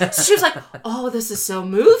reverent. So she was like, oh, this is so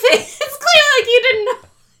moving. It's clear you didn't know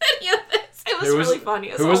any of this. It was really funny.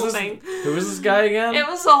 It was the whole thing. Who was this guy again? It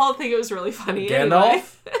was the whole thing. It was really funny.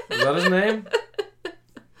 Gandalf? Is that his name?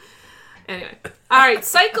 Anyway. All right.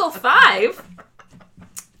 Cycle 5.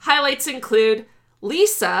 Highlights include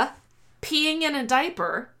Lisa peeing in a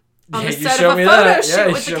diaper on the set of a photo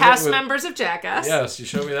shoot with the cast members of Jackass. Yes, you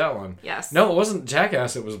showed me that one. Yes. No, it wasn't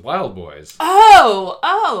Jackass. It was Wild Boys. Oh,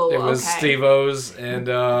 it was okay. Steve-O's and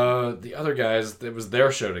the other guys. It was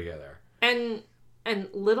their show together. And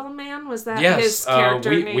Little Man, was that his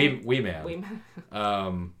character name? Wee Man.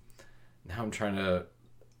 Now I'm trying to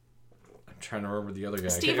remember the other guy.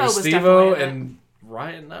 Steve-O it was was Steve-O definitely and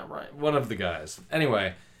Ryan, not Ryan. One of the guys.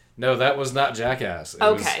 Anyway, no, that was not Jackass.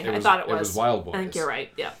 I thought it was. It was Wild Boys. I think you're right.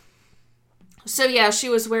 Yeah. So yeah, she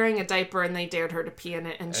was wearing a diaper and they dared her to pee in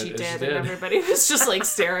it, and she did, and everybody was just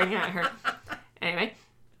staring at her. Anyway,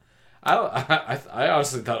 I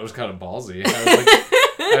honestly thought it was kind of ballsy.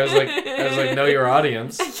 I was like, know your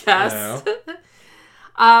audience. Yes. You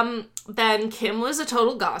know? Then Kim was a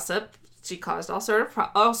total gossip. She caused all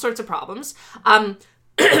sorts of problems.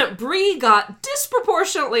 Bree got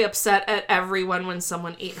disproportionately upset at everyone when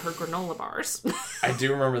someone ate her granola bars. I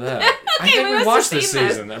do remember that. I think we watched this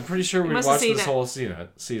season. I'm pretty sure we watched this whole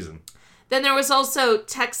season. Then there was also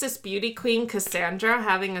Texas beauty queen Cassandra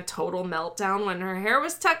having a total meltdown when her hair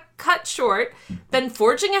was cut short, then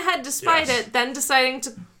forging ahead despite it, then deciding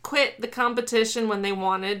to quit the competition when they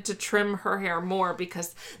wanted to trim her hair more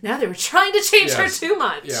because now they were trying to change her too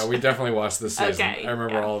much. Yeah, we definitely watched this season. Okay, I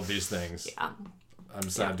remember all of these things. Yeah. I'm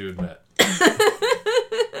sad to admit.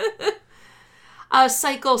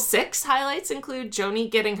 Cycle 6 highlights include Joni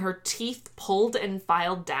getting her teeth pulled and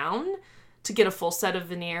filed down to get a full set of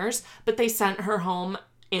veneers, but they sent her home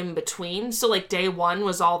in between. So day 1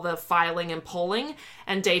 was all the filing and pulling,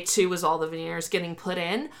 and day 2 was all the veneers getting put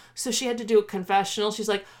in. So she had to do a confessional. She's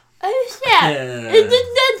like, I sat in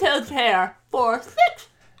the dental chair for 6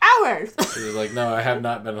 hours. She was like, no, I have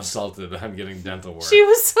not been assaulted. I'm getting dental work. She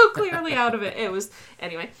was so clearly out of it. It was,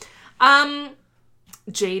 anyway.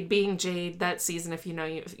 Jade being Jade that season, if you know,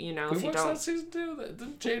 you know. We if you watched don't. that season 2?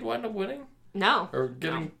 Didn't Jade wind up winning? No. Or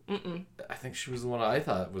getting... No. Mm-mm. I think she was the one I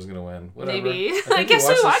thought was going to win. Whatever. Maybe. I I guess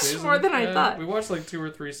we this watched season. more than I thought. We watched like 2 or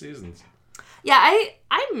 3 seasons. Yeah,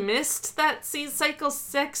 I missed that cycle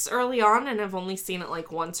 6 early on, and I've only seen it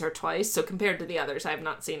like once or twice. So compared to the others, I have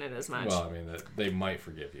not seen it as much. Well, I mean, they might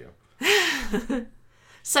forgive you.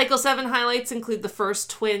 Cycle 7 highlights include the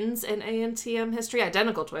first twins in ANTM history,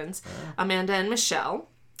 identical twins, Amanda and Michelle.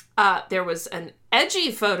 There was an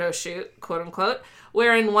edgy photo shoot, quote unquote,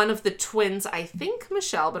 wherein one of the twins, I think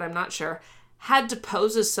Michelle, but I'm not sure, had to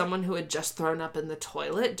pose as someone who had just thrown up in the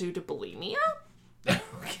toilet due to bulimia.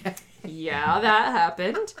 Okay. Yeah, that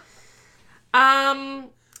happened.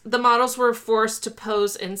 The models were forced to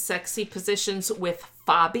pose in sexy positions with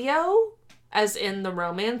Fabio, as in the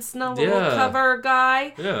romance novel cover guy,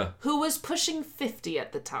 who was pushing 50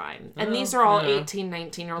 at the time. And these are all 18,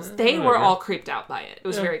 19-year-olds. They were all creeped out by it. It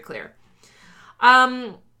was very clear.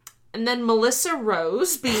 And then Melissa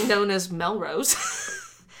Rose, being known as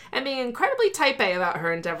Melrose, and being incredibly type A about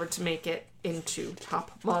her endeavor to make it into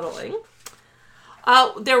top modeling.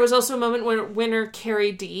 There was also a moment when winner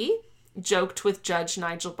Carrie D joked with Judge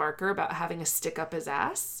Nigel Barker about having a stick up his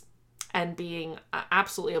ass and being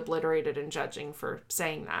absolutely obliterated in judging for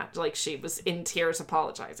saying that. Like, she was in tears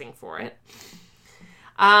apologizing for it.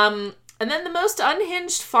 And then the most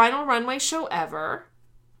unhinged final runway show ever,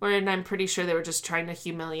 wherein I'm pretty sure they were just trying to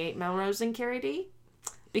humiliate Melrose and Carrie D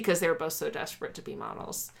because they were both so desperate to be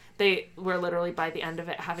models. They were literally, by the end of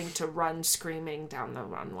it, having to run screaming down the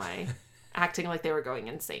runway. Acting like they were going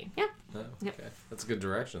insane. Yeah. Oh, okay. Yep. That's a good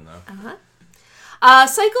direction, though.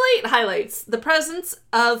 Cycle 8 highlights the presence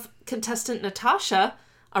of contestant Natasha,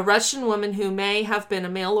 a Russian woman who may have been a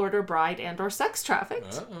mail-order bride and or sex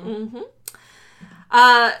trafficked.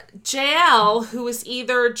 JL, who was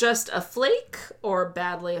either just a flake or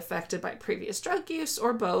badly affected by previous drug use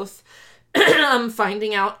or both,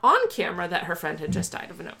 finding out on camera that her friend had just died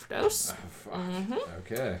of an overdose.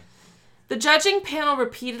 Okay. The judging panel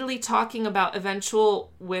repeatedly talking about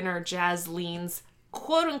eventual winner Jasleen's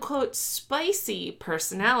quote-unquote spicy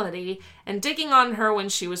personality and digging on her when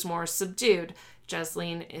she was more subdued.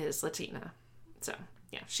 Jasleen is Latina. So,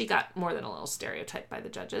 yeah, she got more than a little stereotyped by the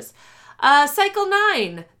judges. Cycle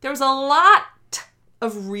 9. There was a lot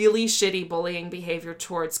of really shitty bullying behavior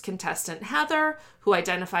towards contestant Heather, who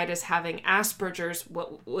identified as having Asperger's,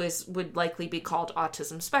 what would likely be called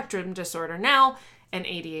autism spectrum disorder now, and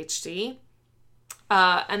ADHD.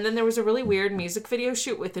 And then there was a really weird music video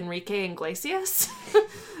shoot with Enrique Iglesias.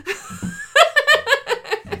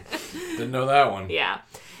 Didn't know that one. Yeah.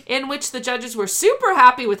 In which the judges were super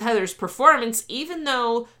happy with Heather's performance, even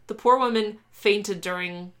though the poor woman fainted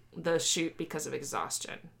during the shoot because of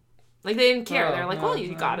exhaustion. Like, they didn't care. They're like, well,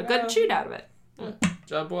 you got a good shoot out of it.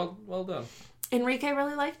 Job well done. Enrique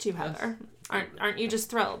really liked you, Heather. Yes. Aren't you just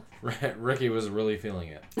thrilled? Ricky was really feeling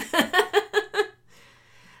it.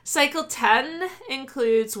 Cycle 10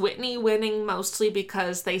 includes Whitney winning mostly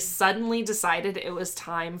because they suddenly decided it was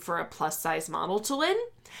time for a plus-size model to win,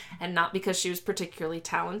 and not because she was particularly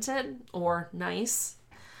talented or nice.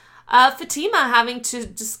 Fatima having to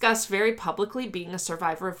discuss very publicly being a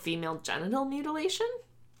survivor of female genital mutilation.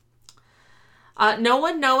 No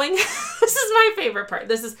one knowing... This is my favorite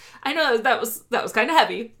part. I know that was kind of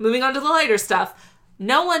heavy. Moving on to the lighter stuff.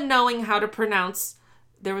 No one knowing how to pronounce...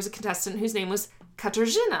 There was a contestant whose name was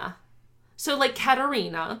Katarzyna. So like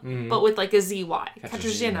Katarina, but with like a ZY.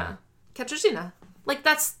 Katarzyna. Like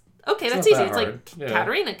that's okay, that's easy. It's like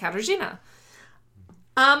Katarina, Katarzyna.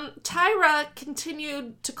 Tyra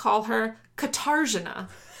continued to call her Katarzyna.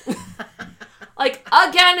 Like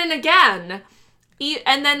again and again.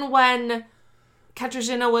 And then when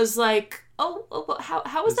Katarzyna was like, oh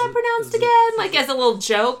how was that pronounced again? Like as a little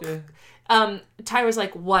joke. Yeah. Tyra's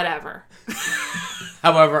like, whatever.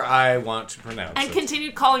 However I want to pronounce and it.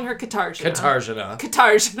 continued calling her Katarzyna.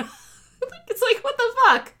 Katarzyna. It's like, what the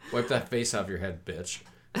fuck? Wipe that face off your head, bitch.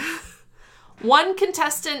 One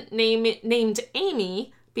contestant named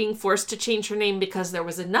Amy being forced to change her name because there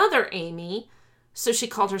was another Amy, so she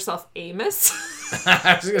called herself Amos.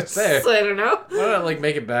 I was going to say. So I don't know. Why not like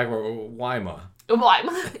make it backward? Wyma.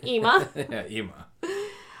 Ema. Yeah, Ema.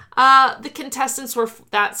 The contestants were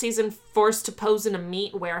that season forced to pose in a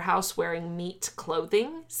meat warehouse wearing meat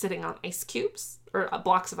clothing, sitting on ice cubes, or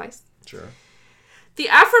blocks of ice. Sure. The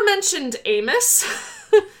aforementioned Amos,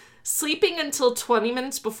 sleeping until 20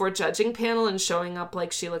 minutes before judging panel and showing up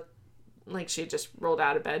like she looked like she just rolled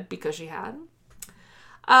out of bed because she had.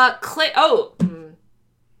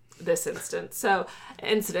 This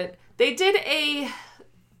incident. They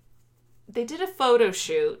did a photo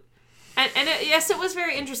shoot Yes, it was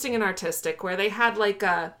very interesting and artistic, where they had like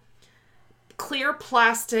a clear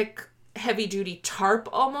plastic heavy duty tarp,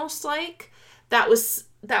 almost like that was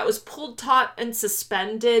pulled taut and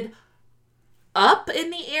suspended up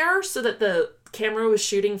in the air so that the camera was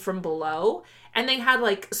shooting from below, and they had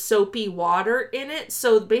like soapy water in it,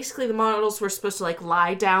 so basically the models were supposed to like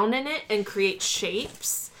lie down in it and create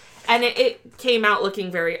shapes, and it came out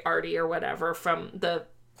looking very arty or whatever from the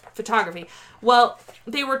photography. Well,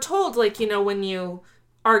 they were told, like, you know, when you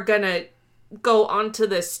are gonna go onto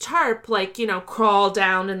this tarp, like, you know, crawl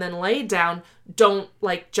down and then lay down, don't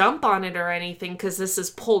like jump on it or anything, because this is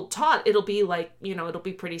pulled taut. It'll be like, you know, it'll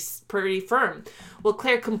be pretty firm. Well,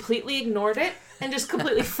 Claire completely ignored it and just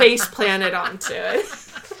completely face planted onto it.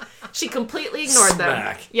 She completely ignored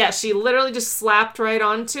them. Yeah, she literally just slapped right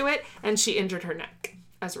onto it, and she injured her neck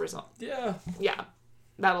as a result. Yeah. Yeah.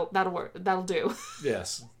 That'll work. That'll do.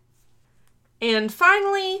 Yes. And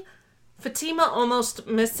finally, Fatima almost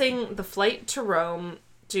missing the flight to Rome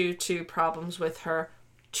due to problems with her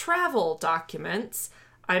travel documents.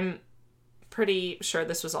 I'm pretty sure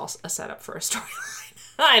this was all a setup for a storyline.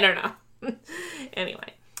 I don't know.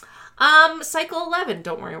 Anyway. Cycle 11.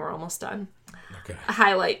 Don't worry, we're almost done. Okay.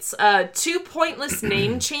 Highlights. 2 pointless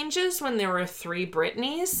name changes when there were 3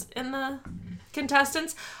 Britneys in the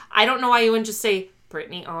contestants. I don't know why you wouldn't just say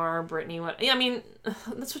Brittany R, Brittany what. I mean,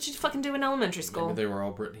 that's what you fucking do in elementary school. Maybe they were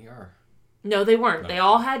all Brittany R. No, they weren't. No. They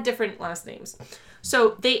all had different last names.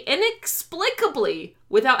 So they inexplicably,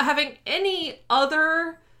 without having any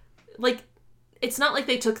other, like, it's not like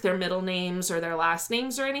they took their middle names or their last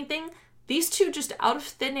names or anything. These two just out of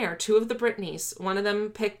thin air, 2 of the Britneys. One of them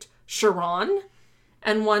picked Sharon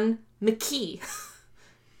and one McKee.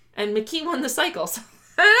 And McKee won the cycle. So,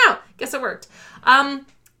 I don't know. Guess it worked.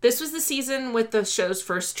 This was the season with the show's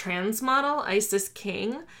first trans model, Isis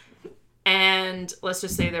King. And let's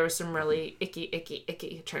just say there was some really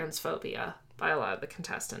icky transphobia by a lot of the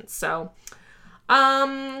contestants. So,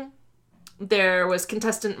 there was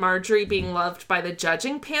contestant Marjorie being loved by the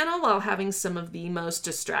judging panel while having some of the most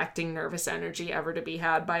distracting nervous energy ever to be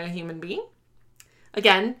had by a human being.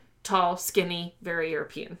 Again, tall, skinny, very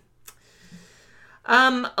European.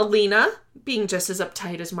 Alina being just as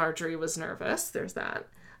uptight as Marjorie was nervous. There's that.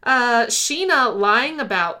 Sheena lying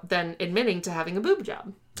about then admitting to having a boob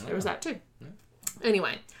job. There was that too.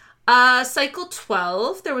 Anyway, cycle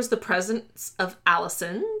 12, there was the presence of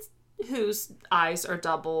Allison, whose eyes are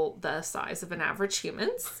double the size of an average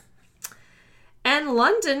human's. And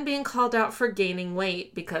London being called out for gaining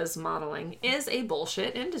weight because modeling is a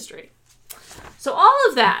bullshit industry. So all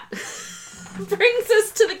of that brings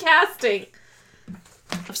us to the casting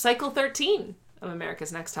of cycle 13 of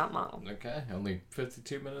America's Next Top Model. Okay, only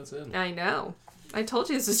 52 minutes in. I know. I told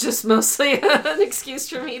you this was just mostly an excuse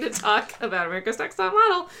for me to talk about America's Next Top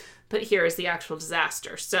Model, but here is the actual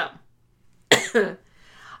disaster. So,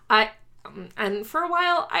 and for a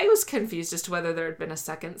while, I was confused as to whether there had been a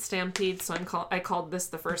second Stampede, so I called this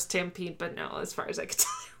the first Stampede, but no, as far as I could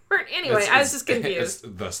tell. Anyway, I was just confused.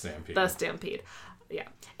 It's the Stampede. The Stampede. Yeah.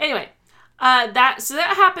 Anyway,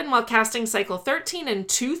 that happened while casting cycle 13 in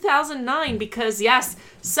 2009 because, yes,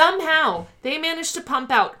 somehow they managed to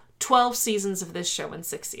pump out 12 seasons of this show in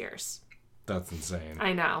 6 years. That's insane.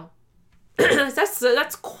 I know.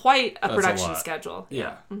 That's quite a production schedule.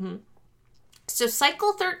 Yeah. Mm-hmm. So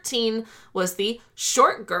cycle 13 was the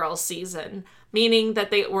short girl season, meaning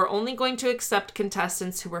that they were only going to accept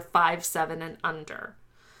contestants who were 5'7" and under.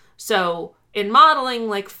 So in modeling,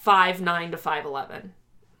 like 5'9" to 5'11"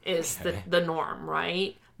 is the norm,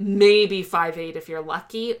 right? Maybe 5'8" if you're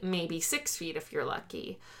lucky, maybe 6 feet if you're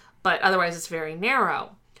lucky, but otherwise it's very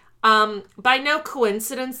narrow. By no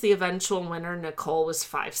coincidence, the eventual winner, Nicole, was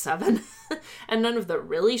 5'7", and none of the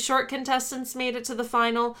really short contestants made it to the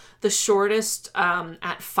final. The shortest,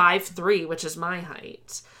 at 5'3", which is my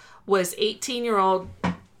height, was 18-year-old,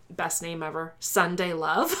 best name ever, Sunday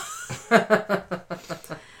Love.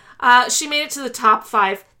 She made it to the top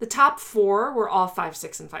 5. The top 4 were all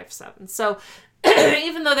 5'6" and 5'7". So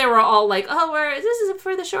even though they were all like, oh, this is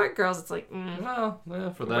for the short girls, it's like, well,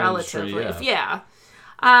 for that relatively, industry, yeah.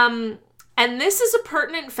 And this is a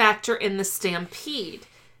pertinent factor in the Stampede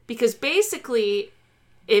because basically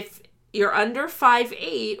if you're under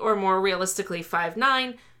 5'8" or more realistically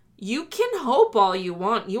 5'9", you can hope all you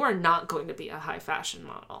want. You are not going to be a high fashion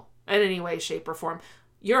model in any way, shape, or form.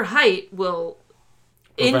 Your height will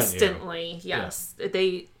instantly, yes,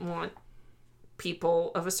 they want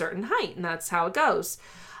people of a certain height, and that's how it goes.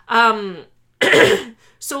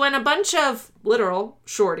 So when a bunch of literal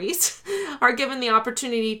shorties are given the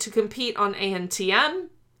opportunity to compete on ANTM,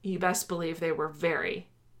 you best believe they were very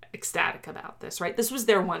ecstatic about this, right? This was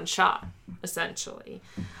their one shot, essentially.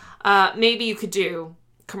 Maybe you could do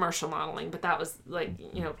commercial modeling, but that was like,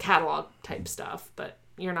 catalog type stuff, but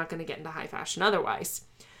you're not going to get into high fashion otherwise.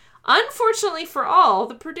 Unfortunately for all,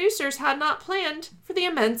 the producers had not planned for the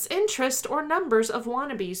immense interest or numbers of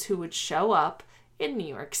wannabes who would show up in New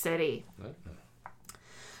York City.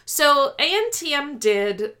 So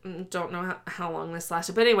ANTM don't know how long this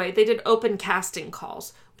lasted, but anyway, they did open casting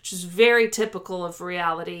calls, which is very typical of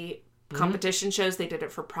reality competition shows. They did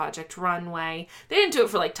it for Project Runway. They didn't do it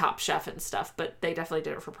for like Top Chef and stuff, but they definitely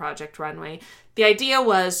did it for Project Runway. The idea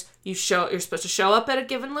was you're supposed to show up at a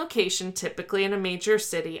given location, typically in a major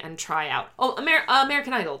city, and try out. Oh,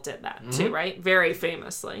 American Idol did that too, right? Very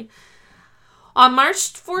famously. On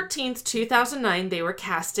March 14th, 2009, they were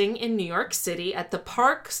casting in New York City at the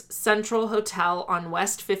Parks Central Hotel on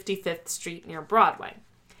West 55th Street near Broadway.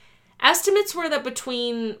 Estimates were that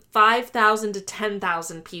between 5,000 to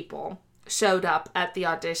 10,000 people showed up at the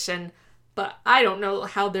audition, but I don't know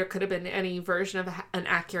how there could have been any version of an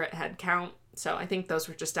accurate head count, so I think those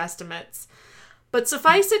were just estimates. But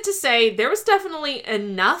suffice it to say, there was definitely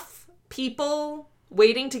enough people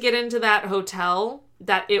waiting to get into that hotel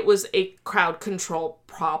that it was a crowd control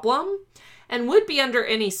problem and would be under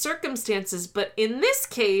any circumstances. But in this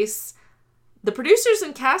case, the producers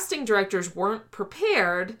and casting directors weren't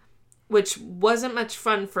prepared, which wasn't much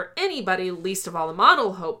fun for anybody, least of all the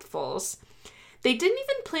model hopefuls. They didn't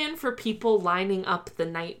even plan for people lining up the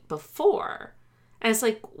night before. And it's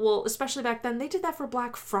like, well, especially back then, they did that for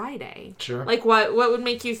Black Friday. Sure. Like, what would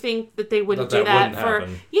make you think that they wouldn't do that for...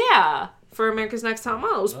 Happen. Yeah. For America's Next Top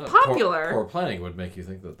Model. It was popular. Poor planning would make you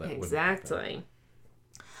think that wouldn't happen. Exactly.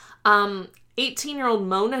 18-year-old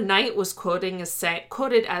Mona Knight was quoted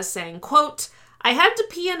as saying, quote, "I had to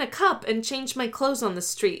pee in a cup and change my clothes on the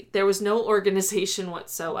street. There was no organization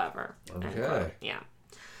whatsoever." Okay. Yeah.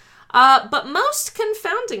 But most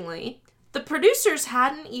confoundingly, the producers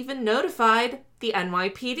hadn't even notified the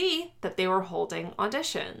NYPD that they were holding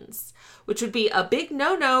auditions, which would be a big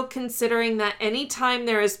no-no considering that any time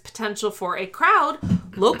there is potential for a crowd,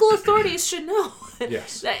 local authorities should know.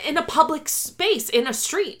 Yes. In a public space, in a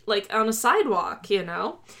street, like on a sidewalk,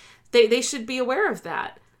 They should be aware of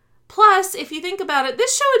that. Plus, if you think about it,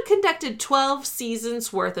 this show had conducted 12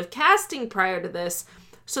 seasons worth of casting prior to this,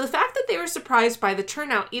 so the fact that they were surprised by the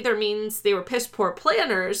turnout either means they were piss poor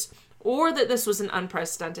planners or that this was an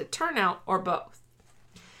unprecedented turnout, or both.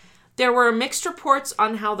 There were mixed reports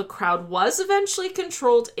on how the crowd was eventually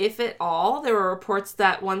controlled, if at all. There were reports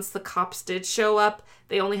that once the cops did show up,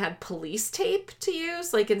 they only had police tape to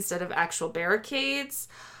use, like instead of actual barricades.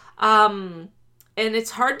 And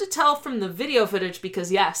it's hard to tell from the video footage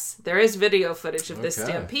because, yes, there is video footage of this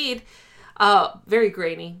Stampede. Very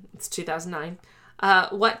grainy. It's 2009.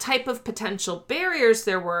 What type of potential barriers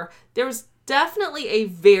there were. There was definitely a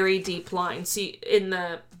very deep line. So in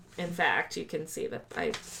fact, you can see that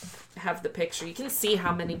I have the picture. You can see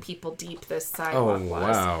how many people deep this sidewalk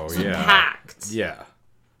was. Oh, wow. It was packed. Yeah.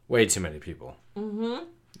 Way too many people. Mm-hmm.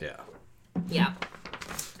 Yeah. Yeah.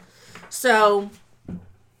 So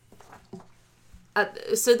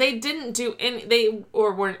they didn't do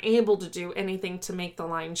weren't able to do anything to make the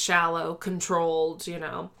line shallow, controlled,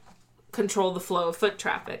 control the flow of foot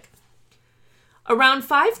traffic. Around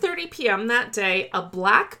 5:30 p.m. that day, a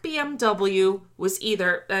black BMW was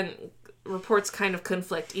either, and reports kind of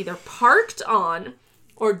conflict, either parked on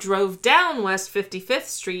or drove down West 55th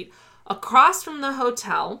Street across from the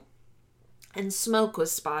hotel, and smoke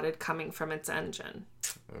was spotted coming from its engine.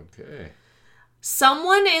 Okay.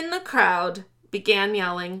 Someone in the crowd began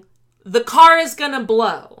yelling, "The car is gonna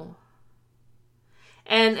blow."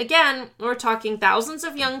 And again, we're talking thousands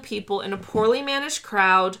of young people in a poorly managed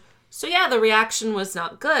crowd. So yeah, the reaction was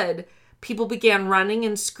not good. People began running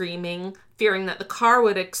and screaming, fearing that the car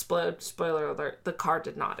would explode. Spoiler alert, the car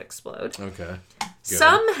did not explode. Okay. Good.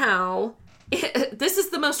 Somehow, this is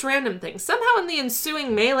the most random thing. Somehow in the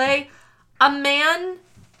ensuing melee, a man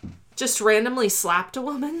just randomly slapped a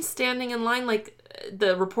woman standing in line. Like,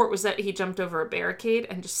 the report was that he jumped over a barricade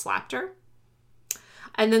and just slapped her.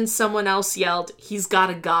 And then someone else yelled, "He's got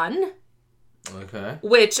a gun." Okay.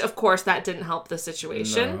 Which, of course, that didn't help the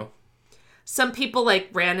situation. No. Some people,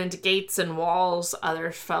 ran into gates and walls.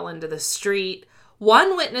 Others fell into the street.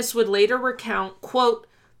 One witness would later recount, quote,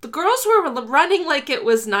 "The girls were running like it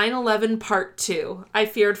was 9/11 Part 2. I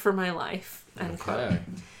feared for my life." End quote.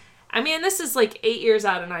 I mean, this is 8 years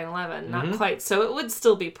out of 9/11. Not quite. So it would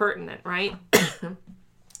still be pertinent, right?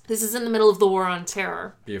 This is in the middle of the War on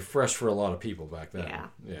Terror. Be fresh for a lot of people back then.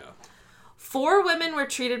 Yeah. 4 women were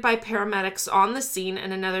treated by paramedics on the scene,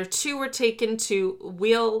 and another 2 were taken to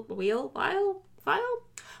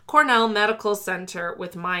Cornell Medical Center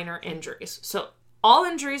with minor injuries. So all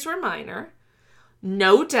injuries were minor,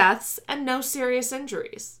 no deaths, and no serious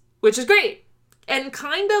injuries, which is great. And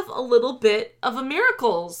kind of a little bit of a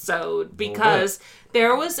miracle zone, because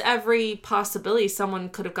there was every possibility someone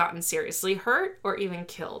could have gotten seriously hurt or even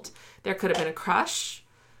killed. There could have been a crush.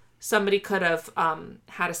 Somebody could have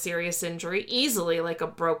had a serious injury easily, like a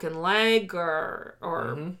broken leg or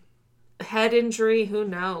head injury. Who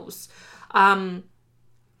knows?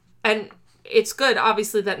 And it's good,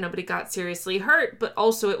 obviously, that nobody got seriously hurt, but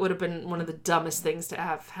also it would have been one of the dumbest things to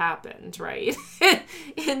have happened, right?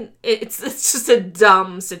 And it's just a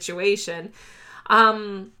dumb situation.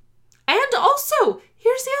 And also,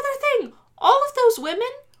 here's the other thing. All of those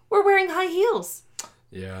women were wearing high heels.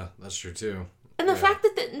 Yeah, that's true, too. And the fact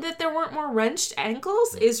that there weren't more wrenched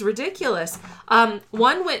ankles is ridiculous.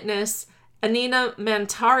 One witness, Anina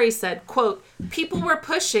Mantari, said, quote, "People were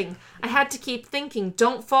pushing. I had to keep thinking,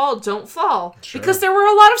 don't fall, don't fall." Sure. Because there were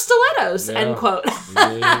a lot of stilettos, end quote.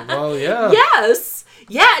 Yeah, well, yeah. Yes.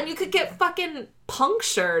 Yeah, and you could get fucking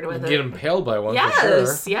punctured with it. Get impaled by one, yes,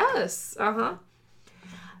 for sure. Yes,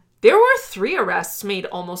 There were 3 arrests made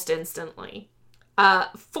almost instantly.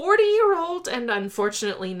 40-year-old and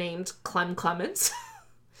unfortunately named Clem Clements.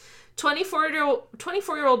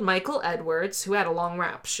 24-year-old Michael Edwards, who had a long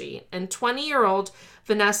rap sheet, and 20-year-old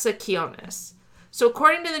Vanessa Quiones. So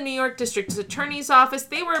according to the New York District Attorney's Office,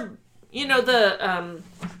 they were,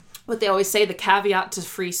 what they always say, the caveat to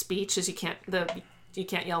free speech is you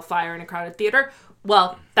can't yell fire in a crowded theater.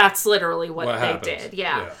 Well, that's literally what they happens. did.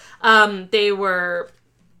 Yeah. They were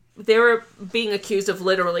being accused of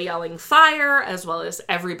literally yelling fire, as well as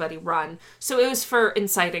everybody run. So it was for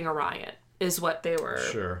inciting a riot, is what they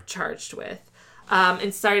were charged with.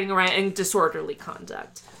 Inciting a riot and disorderly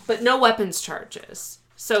conduct. But no weapons charges.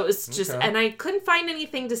 So it's just, and I couldn't find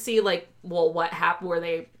anything to see, what happened, were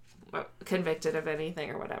they convicted of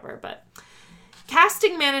anything or whatever. But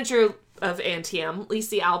casting manager of Antiem,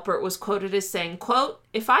 Lacey Alpert, was quoted as saying, quote,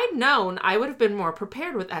 "If I'd known, I would have been more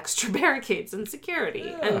prepared with extra barricades and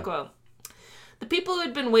security," end quote. The people who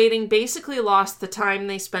had been waiting basically lost the time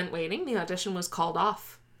they spent waiting. The audition was called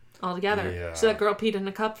off altogether. Yeah. So that girl peed in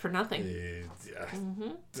a cup for nothing. Yeah.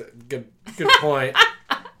 Good point.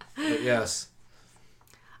 But yes.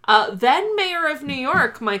 Then Mayor of New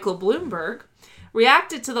York, Michael Bloomberg,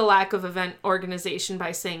 reacted to the lack of event organization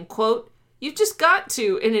by saying, quote, "You've just got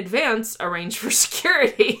to, in advance, arrange for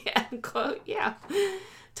security," end quote. Yeah.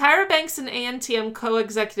 Tyra Banks and ANTM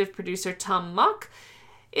co-executive producer Tom Muck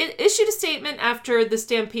issued a statement after the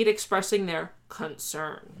Stampede expressing their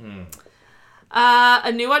concern.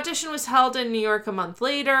 A new audition was held in New York a month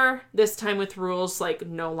later, this time with rules like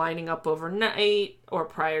no lining up overnight or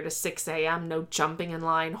prior to 6 a.m., no jumping in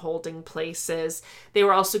line, holding places. They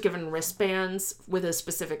were also given wristbands with a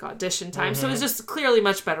specific audition time, so it was just clearly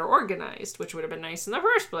much better organized, which would have been nice in the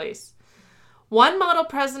first place. One model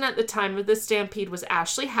present at the time of the Stampede was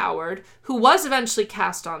Ashley Howard, who was eventually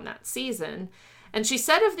cast on that season. And she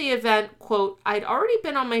said of the event, quote, "I'd already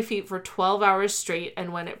been on my feet for 12 hours straight,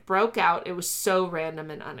 and when it broke out, it was so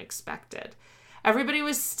random and unexpected. Everybody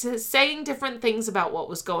was saying different things about what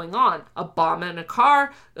was going on. A bomb in a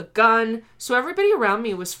car, a gun. So everybody around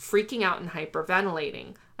me was freaking out and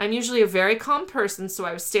hyperventilating. I'm usually a very calm person, so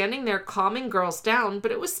I was standing there calming girls down,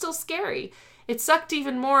 but it was still scary. It sucked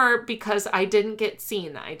even more because I didn't get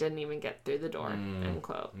seen. I didn't even get through the door," end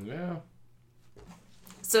quote. Yeah.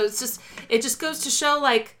 So it just goes to show,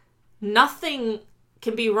 nothing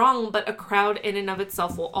can be wrong, but a crowd in and of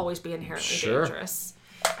itself will always be inherently dangerous.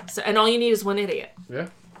 So, and all you need is one idiot. Yeah.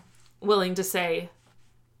 Willing to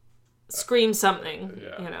scream something,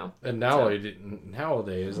 And now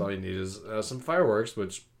nowadays, all you need is some fireworks,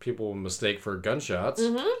 which people will mistake for gunshots.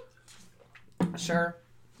 Sure.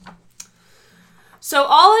 So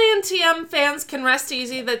all ANTM fans can rest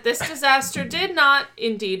easy that this disaster did not,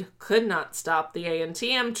 indeed could not, stop the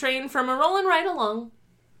ANTM train from rolling right along.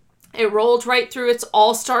 It rolled right through its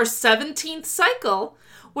all-star 17th cycle,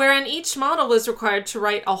 wherein each model was required to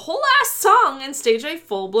write a whole-ass song and stage a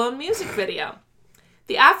full-blown music video.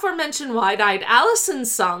 The aforementioned Wide-Eyed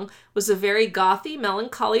Allison's song was a very gothy,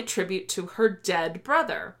 melancholy tribute to her dead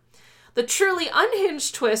brother. The truly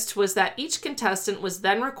unhinged twist was that each contestant was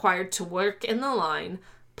then required to work in the line,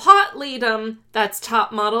 "Pot lead 'em, that's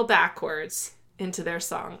top model backwards," into their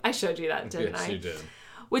song. I showed you that, didn't I? Yes, you did.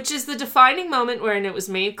 Which is the defining moment wherein it was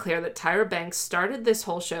made clear that Tyra Banks started this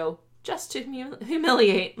whole show just to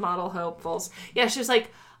humiliate model hopefuls. Yeah, she was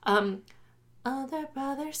like, Other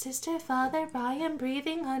brother, sister, father, by and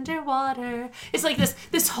breathing underwater. It's like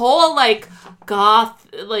this whole like goth,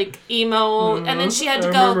 like emo, and then she had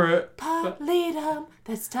to go Politum,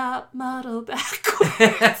 that's top model backwards.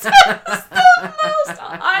 It's the most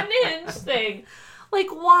unhinged thing.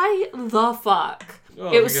 Like, why the fuck?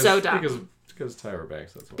 Well, it was so dumb. Because Tyra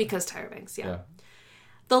Banks, that's why. Because Tyra Banks, yeah.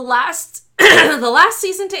 The last the last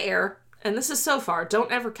season to air, and this is so far,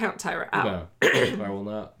 don't ever count Tyra out. No, I will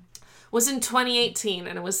not. Was in 2018,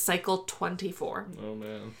 and it was cycle 24. Oh,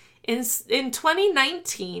 man. In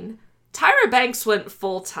 2019, Tyra Banks went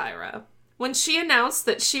full Tyra when she announced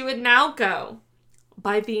that she would now go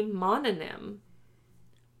by the mononym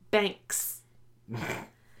Banks.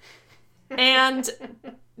 And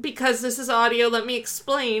because this is audio, let me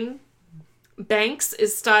explain. Banks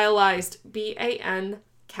is stylized BAN_X.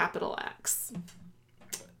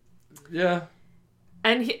 Yeah.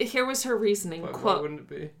 And here was her reasoning, Why quote. wouldn't it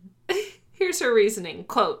be? Here's her reasoning,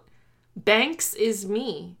 quote, Banks is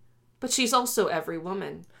me, but she's also every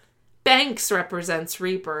woman. Banks represents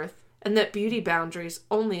rebirth, and that beauty boundaries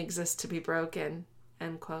only exist to be broken,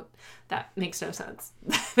 end quote. That makes no sense.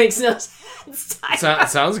 That makes no sense.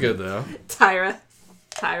 Sounds good, though. Tyra.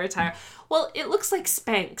 Well, it looks like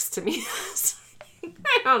Spanx to me.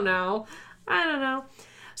 I don't know.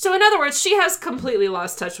 So in other words, she has completely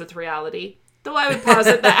lost touch with reality, though I would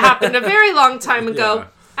posit that happened a very long time ago. Yeah.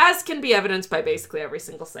 As can be evidenced by basically every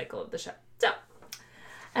single cycle of the show. So,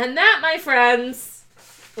 and that, my friends,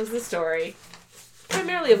 was the story,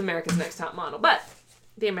 primarily of America's Next Top Model, but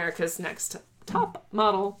the America's Next Top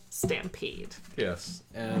Model Stampede. Yes,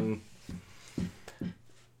 and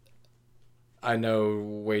I know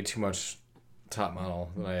way too much Top Model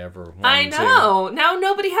than I ever wanted to. I know. Now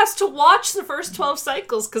nobody has to watch the first 12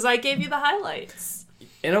 cycles because I gave you the highlights.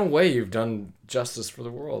 In a way, you've done justice for the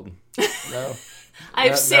world. No.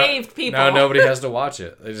 I've saved people. Now nobody has to watch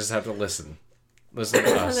it. They just have to listen. Listen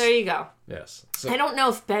to us. There you go. Yes. So, I don't know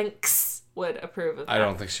if Banks would approve of that. I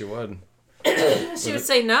don't think she would. She would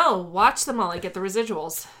say, no, watch them all. I get the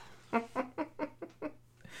residuals.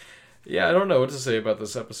 Yeah, I don't know what to say about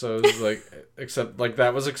this episode. Like, except, like,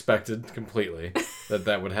 that was expected completely.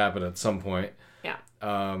 that would happen at some point. Yeah.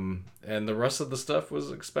 And the rest of the stuff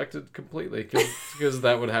was expected completely. Because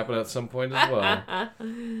that would happen at some point as well.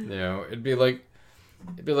 You know, it'd be like,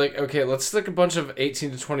 okay, let's stick a bunch of 18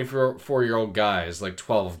 to 24-year-old guys, like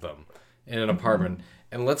 12 of them, in an apartment,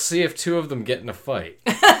 and let's see if 2 of them get in a fight.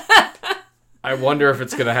 I wonder if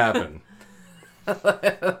it's going to happen.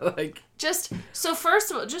 So first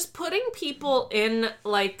of all, just putting people in,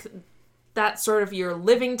 like, that sort of you're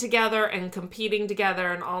living together and competing together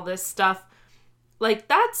and all this stuff, like,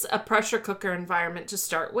 that's a pressure cooker environment to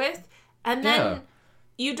start with. And then...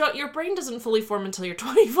 your brain doesn't fully form until you're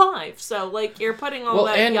 25. So, like, you're putting all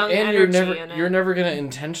that young energy in it. You're never going to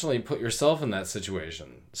intentionally put yourself in that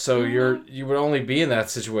situation. So you would only be in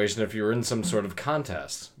that situation if you were in some sort of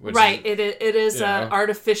contest. Which right. It is an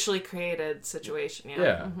artificially created situation. Yeah.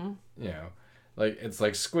 Yeah. Mm-hmm. You know, like, it's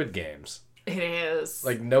like Squid Games. It is.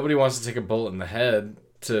 Like, nobody wants to take a bullet in the head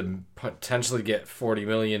to potentially get 40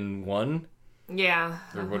 million won. Yeah.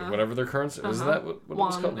 Or whatever their currency. Isn't that what it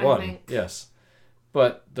was called? I think. Yes.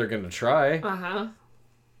 But they're going to try.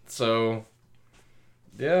 So,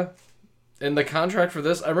 yeah. And the contract for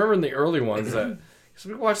this, I remember in the early ones that, because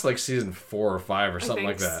we watched like season 4 or 5 or something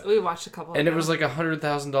like that. We watched a couple. And it was like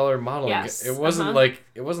 $100,000 modeling. Yes. It wasn't like,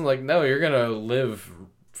 no, you're going to live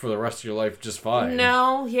for the rest of your life just fine.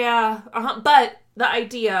 No, yeah. But the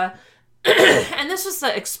idea, and this was the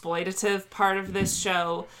exploitative part of this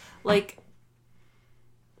show, like,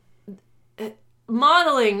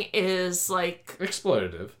 modeling is, like...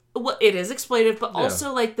 exploitative. Well, it is exploitative, but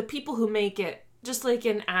also, like, the people who make it, just like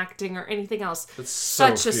in acting or anything else, it's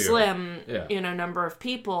such a slim, number of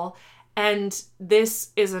people. And this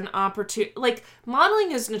is an opportunity... Like,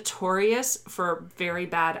 modeling is notorious for very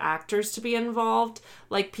bad actors to be involved.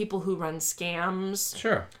 Like, people who run scams.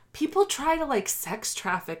 Sure. People try to, like, sex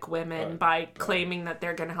traffic women by claiming that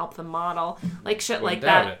they're going to help them model. Like, shit like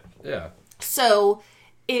that. Yeah. So,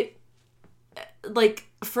 like,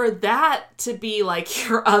 for that to be, like,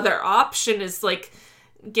 your other option is, like,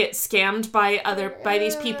 get scammed by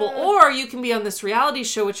these people, or you can be on this reality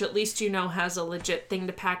show, which at least has a legit thing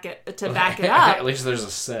to back it up. At least there's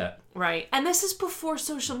a set. Right. And this is before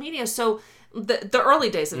social media, so the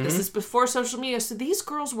early days of this is before social media, so these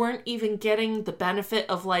girls weren't even getting the benefit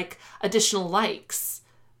of, like, additional likes.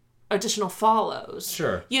 additional follows.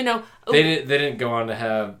 Sure. You know, They didn't go on to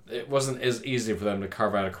have... It wasn't as easy for them to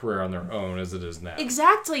carve out a career on their own as it is now.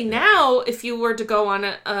 Exactly. Now, if you were to go on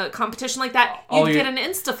a competition like that, you'd get an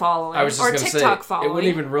Insta following or a TikTok following. It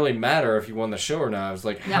wouldn't even really matter if you won the show or not. It was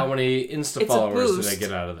like, how many Insta followers did I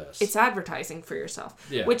get out of this? It's advertising for yourself.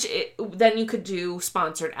 Yeah. Then you could do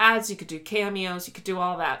sponsored ads, you could do cameos, you could do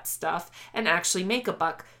all that stuff and actually make a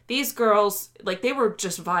buck. These girls, like, they were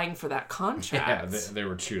just vying for that contract. Yeah, they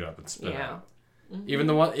were chewed up and spit out. Mm-hmm.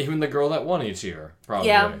 Even the girl that won each year, probably.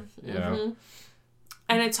 Yeah. You know?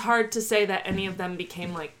 And it's hard to say that any of them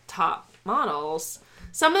became, like, top models.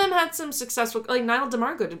 Some of them had some successful... Like, Niall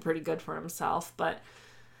DeMarco did pretty good for himself, but...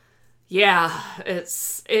 Yeah,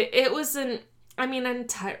 it was an... I mean,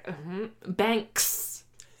 entire... Banks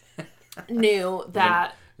knew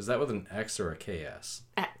that... Is that with an X or a KS?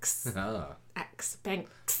 X. Ah. X.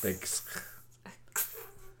 Banks. Banks.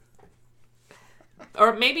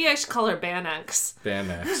 Or maybe I should call her Ban X. Ban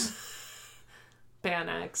X. Ban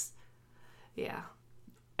X. Yeah.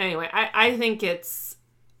 Anyway, I think it's,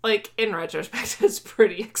 like, in retrospect, it's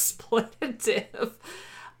pretty exploitative.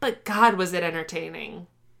 But God, was it entertaining.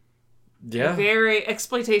 Yeah.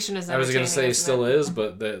 Exploitation is entertaining. I was going to say still is,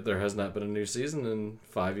 but there has not been a new season in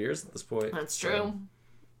 5 years at this point. That's true.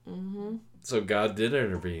 So God did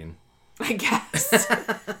intervene. I guess.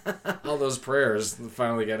 All those prayers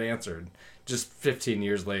finally got answered just 15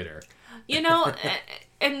 years later. You know,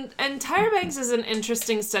 and Tyra Banks is an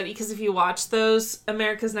interesting study because if you watch those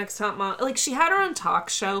America's Next Top Model, like, she had her own talk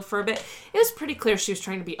show for a bit. It was pretty clear she was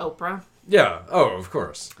trying to be Oprah. Yeah. Oh, of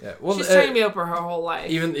course. Yeah. Well, she's trying to be Oprah her whole life.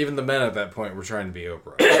 Even the men at that point were trying to be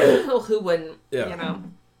Oprah. Well, who wouldn't? Yeah. You know,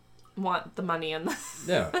 want the money and the...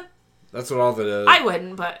 Yeah. That's what all the... I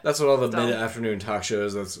wouldn't, but... That's what all the mid-afternoon talk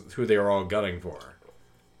shows, that's who they were all gunning for.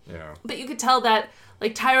 You know. But you could tell that,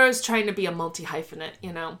 like, Tyra's trying to be a multi-hyphenate,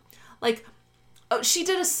 you know? Like, she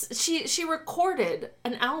recorded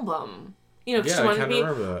an album, you know, because she wanted to be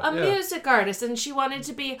a music artist, and she wanted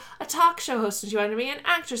to be a talk show host, and she wanted to be an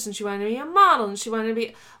actress, and she wanted to be a model, and she wanted to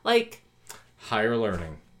be, like... Higher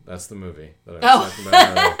Learning. That's the movie that I was talking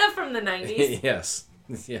about earlier. From the 90s. Yes.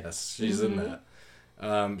 Yes, she's in that.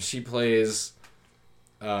 She plays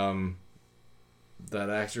that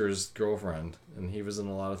actor's girlfriend, and he was in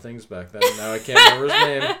a lot of things back then. Now I can't remember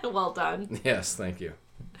his name. Well done. Yes, thank you.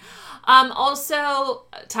 Also,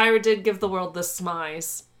 Tyra did give the world the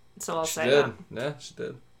smize, so I'll say that. Yeah, she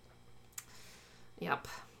did. Yep.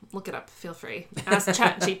 Look it up. Feel free. Ask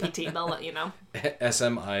ChatGPT. They'll let you know.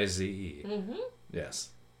 SMIZE. Yes.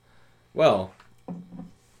 Well...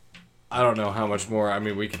 I don't know how much more. I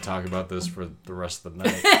mean, we could talk about this for the rest of the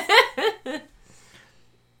night.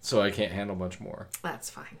 So I can't handle much more. That's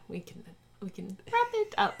fine. We can wrap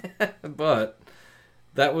it up. But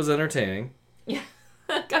that was entertaining. Yeah.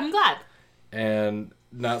 I'm glad. And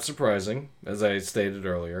not surprising, as I stated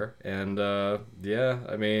earlier. And yeah,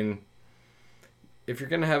 I mean, if you're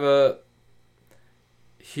going to have a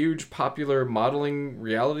huge popular modeling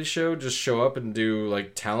reality show, just show up and do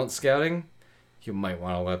like talent scouting. You might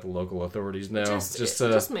want to let the local authorities know.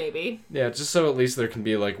 Just maybe. Yeah, just so at least there can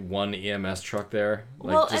be, like, one EMS truck there.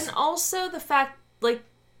 Like, and also the fact, like,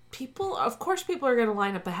 of course people are going to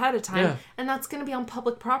line up ahead of time, and that's going to be on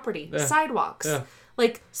public property, sidewalks. Yeah.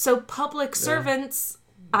 Like, so public servants,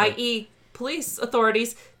 i.e. police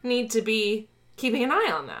authorities, need to be keeping an eye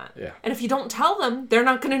on that. Yeah. And if you don't tell them, they're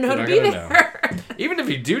not going to know to be there. Even if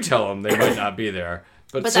you do tell them, they might not be there.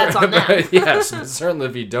 But that's on them. Yes, but certainly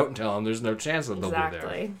if you don't tell them, there's no chance that they'll be there.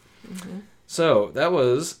 Exactly. Mm-hmm. So that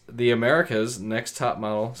was the America's Next Top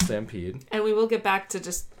Model Stampede. And we will get back to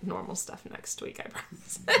just normal stuff next week, I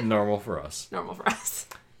promise. Normal for us. Normal for us.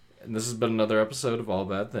 And this has been another episode of All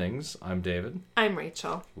Bad Things. I'm David. I'm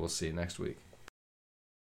Rachel. We'll see you next week.